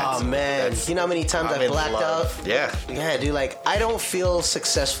 Oh man, you know how many times I'm I in blacked love. out? Yeah. Yeah, dude. Like I don't feel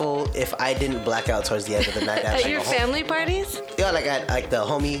successful if I didn't black out towards the end of the night. At your family parties? Yeah, like at like the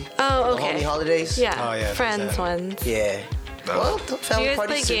homie. Oh, the okay. homie holidays. Yeah. Oh, yeah, Friends there's ones. Yeah. Well, the Do family you guys play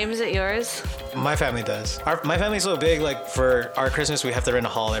parties too. games at yours? My family does. My family's so big, like for our Christmas, we have to rent a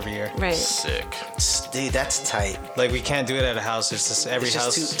hall every year. Right. Sick. Dude, that's tight. Like we can't do it at a house. It's just every It's just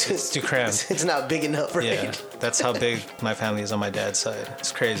house. too- it's too cramped. It's not big enough, right? Yeah, that's how big my family is on my dad's side.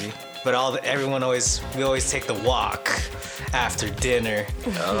 It's crazy. But we always take the walk after dinner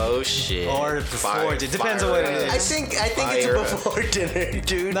Oh shit. or before. Fire- It depends on fire what it up. is. I think Fire up. it's before dinner,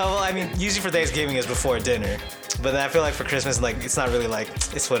 dude. No, well, I mean, usually for Thanksgiving is before dinner. But then I feel like for Christmas, like it's not really like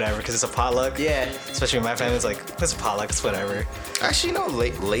it's whatever because it's a potluck. Yeah. Especially with my family, it's like it's a potluck. It's whatever. Actually, no.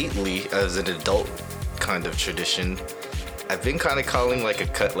 Lately, as an adult kind of tradition, I've been kind of calling like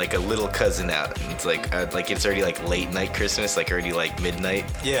a little cousin out. And it's like it's already like late night Christmas, like already like midnight.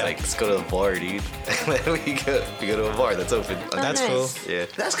 Yeah. Like let's go to the bar, dude. And then we go to a bar that's open. That's nice. cool. Yeah.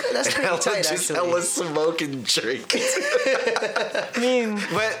 That's good. That's pretty Hella tight, just actually. hella smoke and drink. I mean,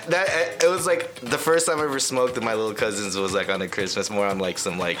 But it was like the first time I ever smoked with my little cousins was like on a Christmas, more on like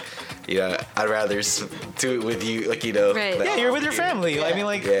some like, I'd rather do it with you, like Right. like, yeah, you're with your family. I mean,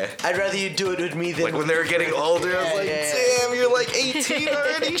 like, yeah. I'd rather you do it with me than Like when they were getting older, I was like, Yeah. damn, you're like 18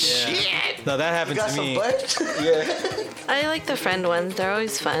 already? Shit. no, that you happened got to some me. butt. Yeah. I like the friend ones. They're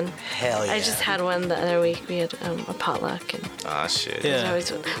always fun. Hell yeah. I just had one the other week. We had a potluck and Ah, shit. Yeah. it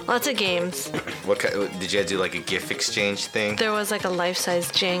was always lots of games. What kind, did you guys do like a gift exchange thing? There was like a life-size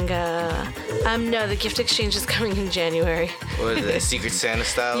Jenga. No, the gift exchange is coming in January. What is it, Secret Santa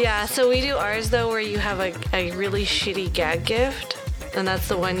style? Yeah, so we do ours though where you have a really shitty gag gift and that's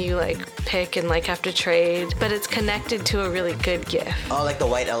the one you like pick and like have to trade, but it's connected to a really good gift. Oh, like the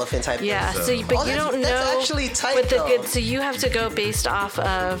white elephant type. Yeah, thing? so you, but you don't know That's actually tight. what the though. good. So you have to go based off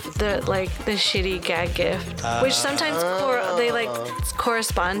of the shitty gag gift, which sometimes they like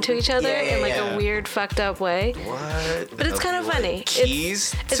correspond to each other in like a weird fucked up way. What? But it's kind of funny.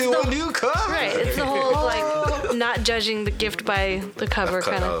 Keys it's to a new car. Right. It's the whole like not judging the gift by the cover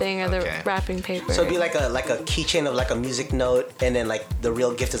kind of thing or the wrapping paper. So it'd be like a keychain of like a music note, and then like the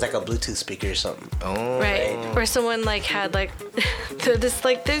real gift is like a Bluetooth speaker or something. Oh. Right. Or someone like had like this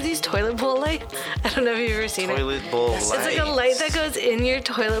like there's these toilet bowl lights. I don't know if you've ever seen it. Toilet bowl It's like a light that goes in your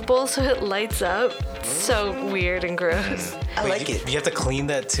toilet bowl so it lights up. It's so weird and gross. I like it. You have to clean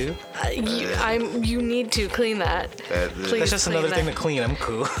that too? You need to clean that. Please That's just clean another thing that. to clean. I'm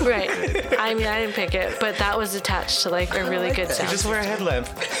cool. Right. I mean, I didn't pick it, but that was attached to like a really good You sound. just wear a headlamp.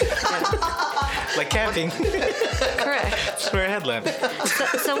 Like camping. Correct. Just wear a headlamp.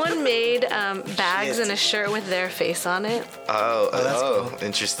 Someone made bags and a shirt with their face on it. Oh,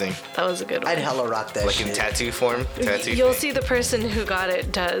 interesting. That was a good one. I'd hella rock that Like shit. in tattoo form? You'll see the person who got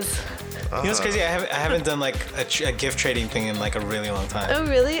it does. You know what's crazy? I haven't done like a gift trading thing in like a really long time. Oh,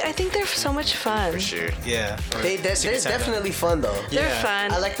 really? I think they're so much fun. For sure. Yeah. They're definitely fun though. They're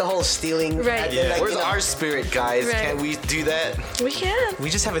fun. I like the whole stealing. Right. Yeah. Like, Where's our spirit, guys? Right. Can't we do that? We can. We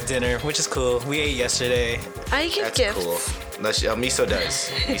just have a dinner, which is cool. We ate yesterday. I give That's gifts. cool. No, Miso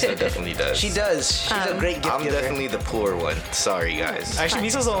does. Miso definitely does. She does. She's a great gift I'm giver. definitely the poor one. Sorry, guys. Actually,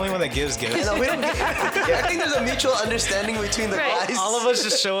 Miso's the only one that gives gifts. No, we don't. I think there's a mutual understanding between the Right. guys. All of us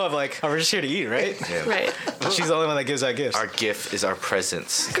just show up like, oh, we're just here to eat, right? Yeah. Right. But she's the only one that gives out gifts. Our gift is our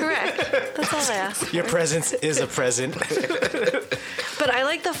presence. Correct. That's all I ask. Your presence is a present. But I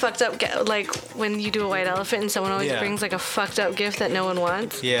like the fucked up, like when you do a white elephant and someone always Yeah. brings like a fucked up gift that no one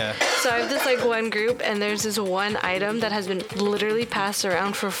wants. Yeah. So I have this like one group and there's this one item that has been literally passed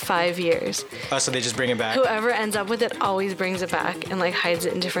around for 5 years. Oh, so they just bring it back. Whoever ends up with it always brings it back and like hides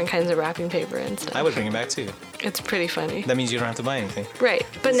it in different kinds of wrapping paper and stuff. I would bring it back too. It's pretty funny. That means you don't have to buy anything. Right.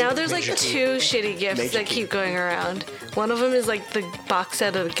 But now there's like Major key. 2 shitty gifts Major that key. keep going around. One of them is like the box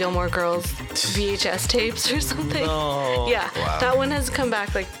set of the Gilmore Girls VHS tapes or something. No. Yeah. Wow. That one has come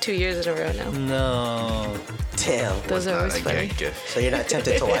back like 2 years in a row now. No. Damn. Those are always funny. So you're not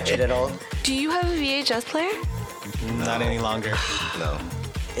tempted to watch it at all? Do you have a VHS player? Not any longer. No.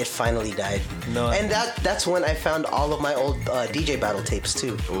 It finally died. No. And that's when I found all of my old DJ battle tapes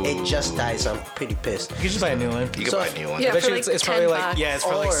too. It just died, so I'm pretty pissed. You can just buy a new one. You can buy a new one. Yeah, I bet for you like it's probably 10 like, bucks. yeah, it's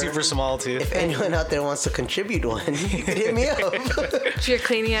probably like Or super small too. If anyone out there wants to contribute one, you could hit me up. If you're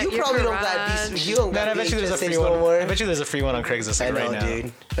cleaning out You your probably garage, don't got these. You don't Man, got I bet you there's a VHS free tapes one. no more. I bet you there's a free one on Craigslist I like, know, right now.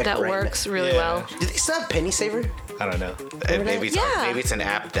 dude. Like that right works now. really Yeah. well. Do they still have Penny Saver? I don't know. Maybe it's Yeah. maybe it's an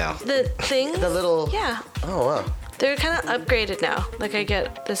app now. The thing, The little. yeah, Oh wow. they're kind of upgraded now. Like I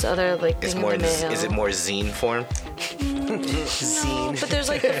get this other like It's thing more. in the mail. Is it more zine form? Zine. But there's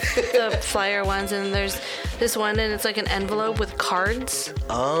like the flyer ones, and there's this one, and it's like an envelope with cards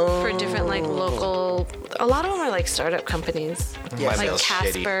Oh. for different like local. A lot of them are like startup companies, Yeah. My like mail's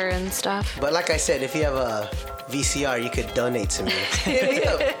shitty. Casper and stuff. But like I said, if you have a VCR, you could donate to me. Hit me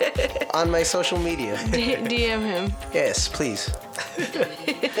up on my social media. DM him. Yes, please.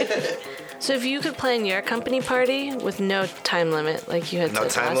 So if you could plan your company party with no time limit, like you had No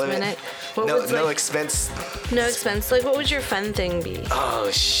said time last limit. minute, what No, would, no like, expense. no expense. Like what would your fun thing be? Oh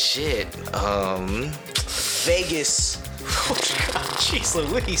shit. Vegas. Jeez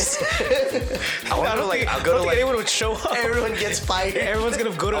Louise. I don't think anyone would show up. Everyone gets fired. Everyone's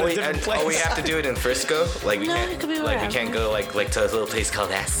gonna go to a different place. Oh, we have to do it in Frisco. Like we No, can't. it could be Like we wherever. can't go like to a little place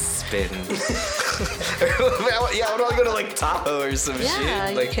called Aspen. Yeah, I want to go to like Tahoe or some Yeah,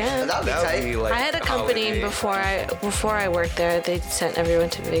 shit. you Like can. That'd be tight. like I had a company holiday. before I worked there. They sent everyone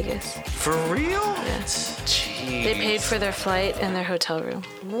to Vegas. For real? Yes. Jeez. They paid for their flight and their hotel room.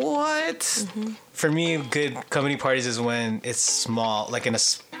 What? For me, good company parties is when it's small, like in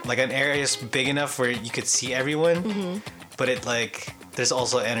like an area is big enough where you could see everyone, but it like there's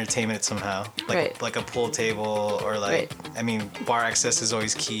also entertainment somehow, Right. like a pool table or like Right. I mean bar access is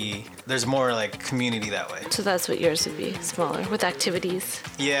always key. There's more like community that way. So that's what yours would be, smaller, with activities.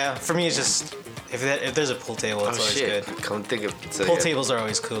 Yeah, for me it's just if there's a pool table, it's Oh always shit. good. Come think of so, Pool yeah. tables are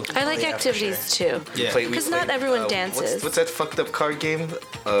always cool. I like yeah, for activities too. Yeah. We Because not played, everyone dances. What's that fucked up card game?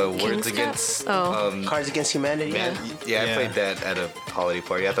 Words King's Cup? Against. Oh. Cards Against Humanity. Man, yeah, I Yeah. played that at a holiday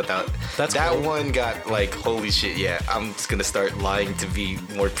party. I thought That's that cool. one got like holy shit. Yeah, I'm just gonna start lying to be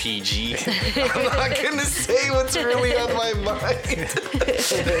more PG. I'm not gonna say what's really on my mind.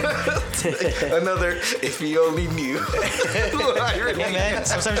 Another, if you only knew. Yeah, man.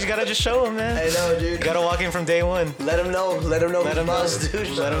 Sometimes you gotta just show them, man. I know. know, dude. Gotta walk in from day one. Let him know. Let him know who's boss, dude.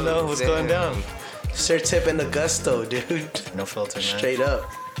 Let him know what's going down. Sir Tip and Augusto, dude. No filter, man. Straight up.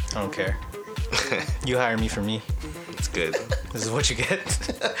 I don't care. You hire me for me. It's good. This is what you get.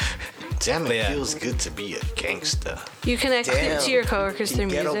 Damn, it Yeah. feels good to be a gangster. You connect Damn. to your coworkers through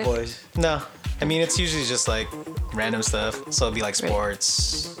Ghetto music. boys. No. I mean, it's usually just like random stuff. So it'll be like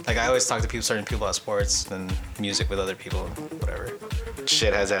sports. Like I always talk to certain people about sports and music with other people, whatever.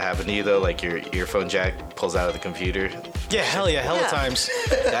 Shit, has that happened to you though? Like your earphone jack pulls out of the computer? Yeah, hell yeah, hella Yeah. times.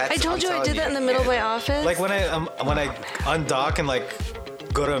 I told you I did that in the middle of my office. Like when I undock and like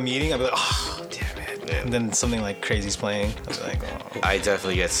go to a meeting, I'll be like, oh, damn it. Yeah. And then something like crazy's playing. I'll be like, oh. I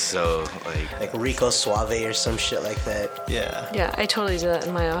definitely get so like Rico Suave or some shit like that. Yeah. Yeah, I totally do that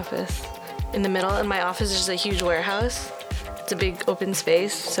in my office. In the middle, in my office, there's a huge warehouse. It's a big open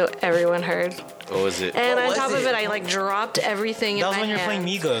space, so everyone heard. What was it? And What on was top of it? it, I like dropped everything in That was my when you were playing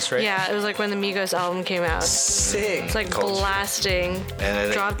hand. Migos, right? Yeah, it was like when the Migos album came out. Sick. It's like Culture. blasting. And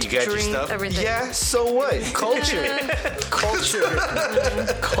then dropped you got your drinks, stuff? everything. Yeah, so what? Culture.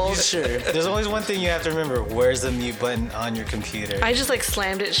 Culture. There's always one thing you have to remember. Where's the mute button on your computer? I just like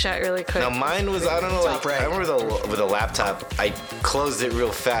slammed it shut really quick. Now mine was, I don't know, Top like right. I remember with a laptop, I closed it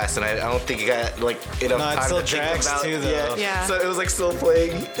real fast, and I don't think it got like enough No, it time still to think drags about. too, though. Yeah. So it was like still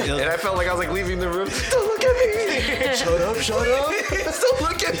playing, and I felt like I was like leaving the room. Don't look at me. Shut up. Don't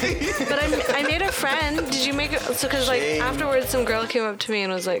look at me. But I made a friend. Did you make it? So, because like Shame. afterwards, some girl came up to me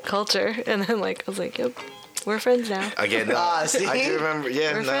and was like, "Culture," and then like I was like, "Yep, we're friends now." Again, no, See? I do remember.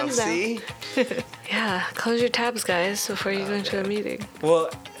 Yeah, We're no. friends now. See? Yeah, close your tabs, guys, before you go into a meeting. Well,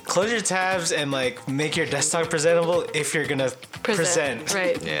 close your tabs and like make your desktop presentable if you're gonna present.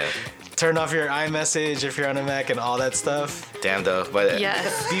 Right. Yeah. Turn off your iMessage if you're on a Mac and all that stuff. Damn though, but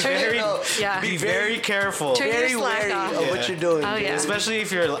Yes. Be Turn very, your, yeah. be very careful. Turn your Very Slack wary off. of what you're doing. Oh, yeah. Especially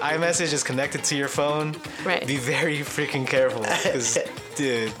if your iMessage is connected to your phone. Right. Be very freaking careful. Because,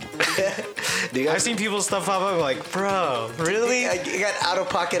 dude, do you I've guys, seen people stuff pop up like, bro, really? I got out of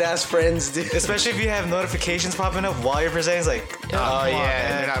pocket ass friends, dude. Especially if you have notifications popping up while you're presenting. It's like, oh come on, yeah, and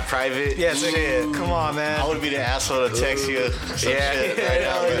man. they're not private. Yeah, it's like, come on, man. I would be the asshole to text you. Some Yeah. shit right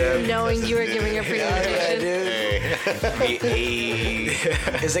now, man. Knowing you were giving a Yeah, presentation. dude. Hey.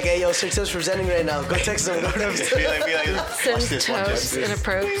 It's like, hey, yo, Sir Tip's presenting right now. Go text him. Be like, watch Send this one, toast in a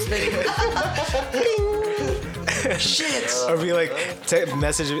probes thing. Shit. Or be like,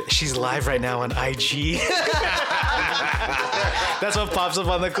 message, she's live right now on IG. That's what pops up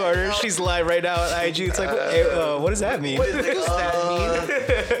on the corner. She's live right now on IG. It's like, hey, what does that mean? What does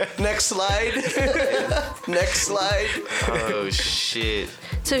that mean? Next slide. Next slide. Oh shit.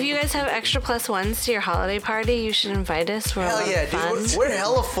 So if you guys have extra +1s to your holiday party, you should invite us. We're a Hell lot yeah, of fun. dude. We're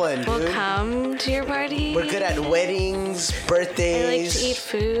hella fun, We'll dude. come to your party. We're good at weddings, I like birthdays, to eat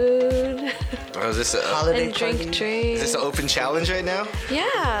food Oh, is this a, holiday and drink parties. drinks. is this an open challenge right now?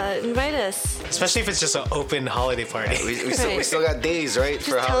 Yeah, invite us. Especially if it's just an open holiday party. We still got days, right,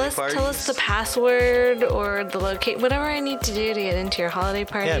 for Just holiday parties? tell us the password or the locate, whatever I need to do to get into your holiday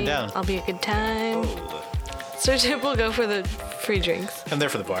party. Yeah, I'm down. I'll be a good time. Sir Tip will go for the free drinks. I'm there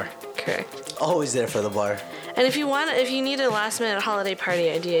for the bar. Correct. Always there for the bar. And if you need a last minute holiday party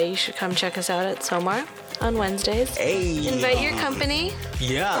idea, you should come check us out at Somar on Wednesdays. Hey. Invite your company.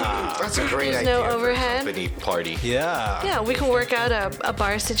 Yeah. That's a great There's idea. no for a overhead. company party. Yeah. Yeah, we can work out a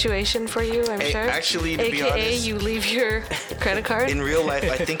bar situation for you, I'm Hey, sure. actually, to be AKA, honest- you leave your credit card. In real life,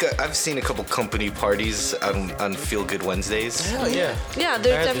 I think I've seen a couple company parties on Feel Good Wednesdays. Hell yeah. Yeah,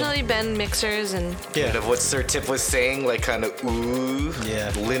 there's definitely been mixers and And of what Sir Tip was saying, like kind of, ooh,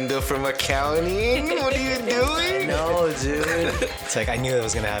 Yeah. Linda from accounting, what are you doing? No, dude. It's like, I knew that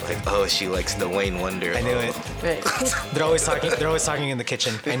was going to happen. Oh, she likes the Wayne Wonder. I knew it. right. They're always talking in the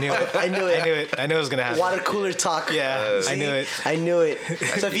kitchen. I knew it. I knew it. I knew it was going to happen. Water cooler talk. Yeah, I knew it. I knew it.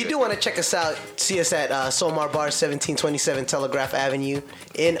 So if you do want to check us out, see us at Somar Bar, 1727 Telegraph Avenue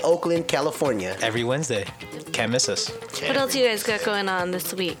in Oakland, California. Every Wednesday. Can't miss us. What else you guys got going on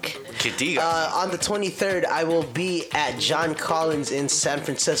this week? On the 23rd, I will be at John Collins in San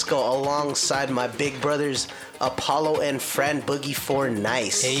Francisco alongside my big brothers Apollo and Fran Boogie for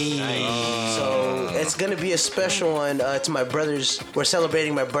Nice. Hey. So it's gonna be a special one. It's my brother's. We're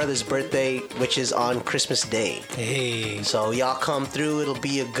celebrating my brother's birthday, which is on Christmas Day. Hey. So y'all come through. It'll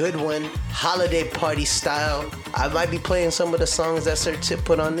be a good one, holiday party style. I might be playing some of the songs that Sir Tip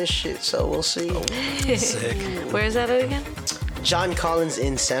put on this shit. So we'll see. Sick. Where is that at again? John Collins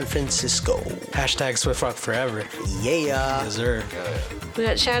in San Francisco. Hashtag Swift Rock forever. Yeah. Yes, sir. We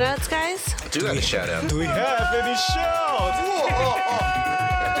got shout outs, guys? Do have a shout out. Do we have any shouts?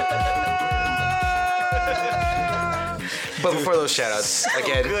 But before those shoutouts,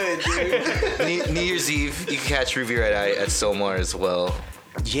 again, New Year's Eve, you can catch Ruby Red Eye at Somar as well.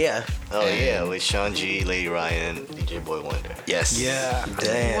 Yeah. Oh yeah, with Sean G, Lady Ryan, DJ Boy Wonder. Yes. Yeah.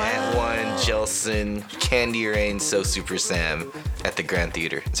 Damn. And one, Jelson, Candy Rain, So Super Sam at the Grand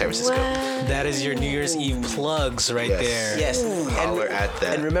Theater in San Francisco. That is your New Year's Eve plugs right there. Yes. Holler at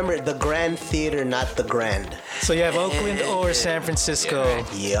that. And remember, the Grand Theater, not the Grand. So you have Oakland or San Francisco.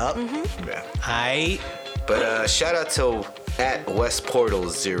 Yep. Yeah. Aight. But shout out to at West Portal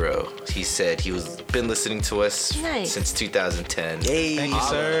 0. He said he was been listening to us since 2010. Hey. Thank you,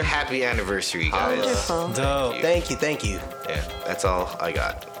 sir. Happy anniversary, guys. Wonderful. Dope. Thank you. Yeah, that's all I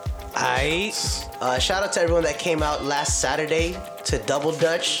got. Aight. Shout out to everyone that came out last Saturday to Double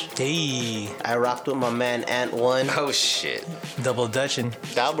Dutch. Hey. I rocked with my man Ant One. Oh shit. Double Dutchin'.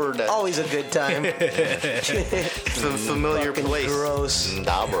 Dabber. Always a good time. Some familiar Fucking place. Gross.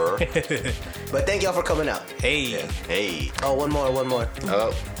 Dabber. But thank y'all for coming out. Hey. Hey. Oh, one more.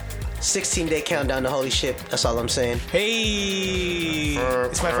 Oh. 16-day countdown to Holy Ship. That's all I'm saying. Hey.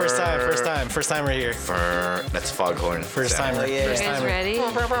 It's my first time right here. That's Foghorn. First sound. timer. Oh, yeah. First You guys timer. ready?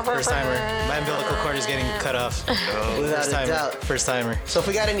 First timer. My umbilical cord is getting cut off. Without First a timer. doubt. First timer. So if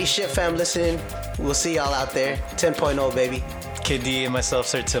we got any shit fam listening, we'll see y'all out there. 10.0, baby. Kid D and myself,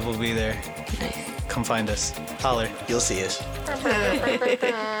 Sir Tip, will be there. Come find us. Holler. You'll see us.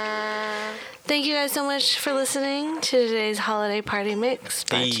 Thank you guys so much for listening to today's holiday party mix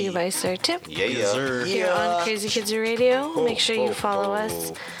brought to you by Sir Tip. Yeah. Here on Crazy Kids Radio. Make sure you follow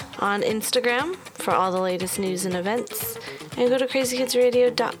us on Instagram for all the latest news and events. And go to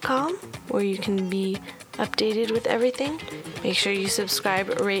crazykidsradio.com where you can be updated with everything. Make sure you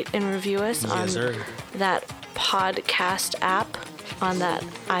subscribe, rate, and review us on that podcast app on that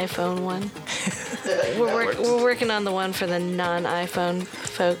iPhone one. We're working on the one for the non-iPhone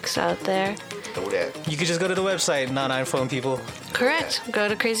folks out there. You could just go to the website, non-iPhone people. Correct. Go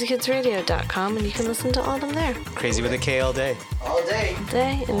to crazykidsradio.com and you can listen to all of them there. Crazy with a K all day. All day.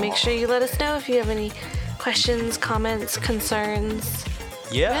 And make sure you let us know if you have any questions, comments, concerns.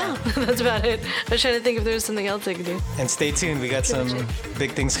 Yeah. That's about it. I was trying to think if there was something else I could do. And stay tuned. We got some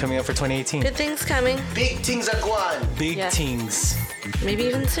big things coming up for 2018. Good things coming. Big things are going. Big things. Maybe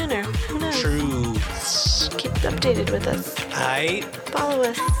even sooner. Who knows? True. Keep updated with us. Aight.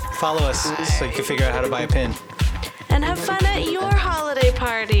 Follow us so you can figure out how to buy a pin. and have fun at your holiday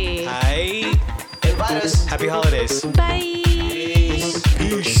party. Aight. Invite us. Happy holidays. Bye.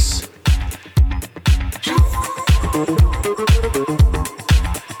 Peace.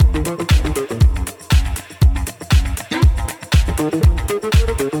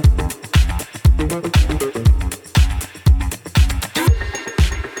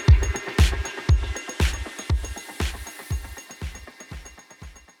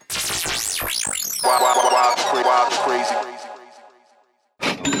 Wild, crazy.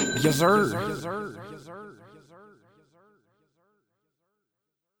 Yes, sir.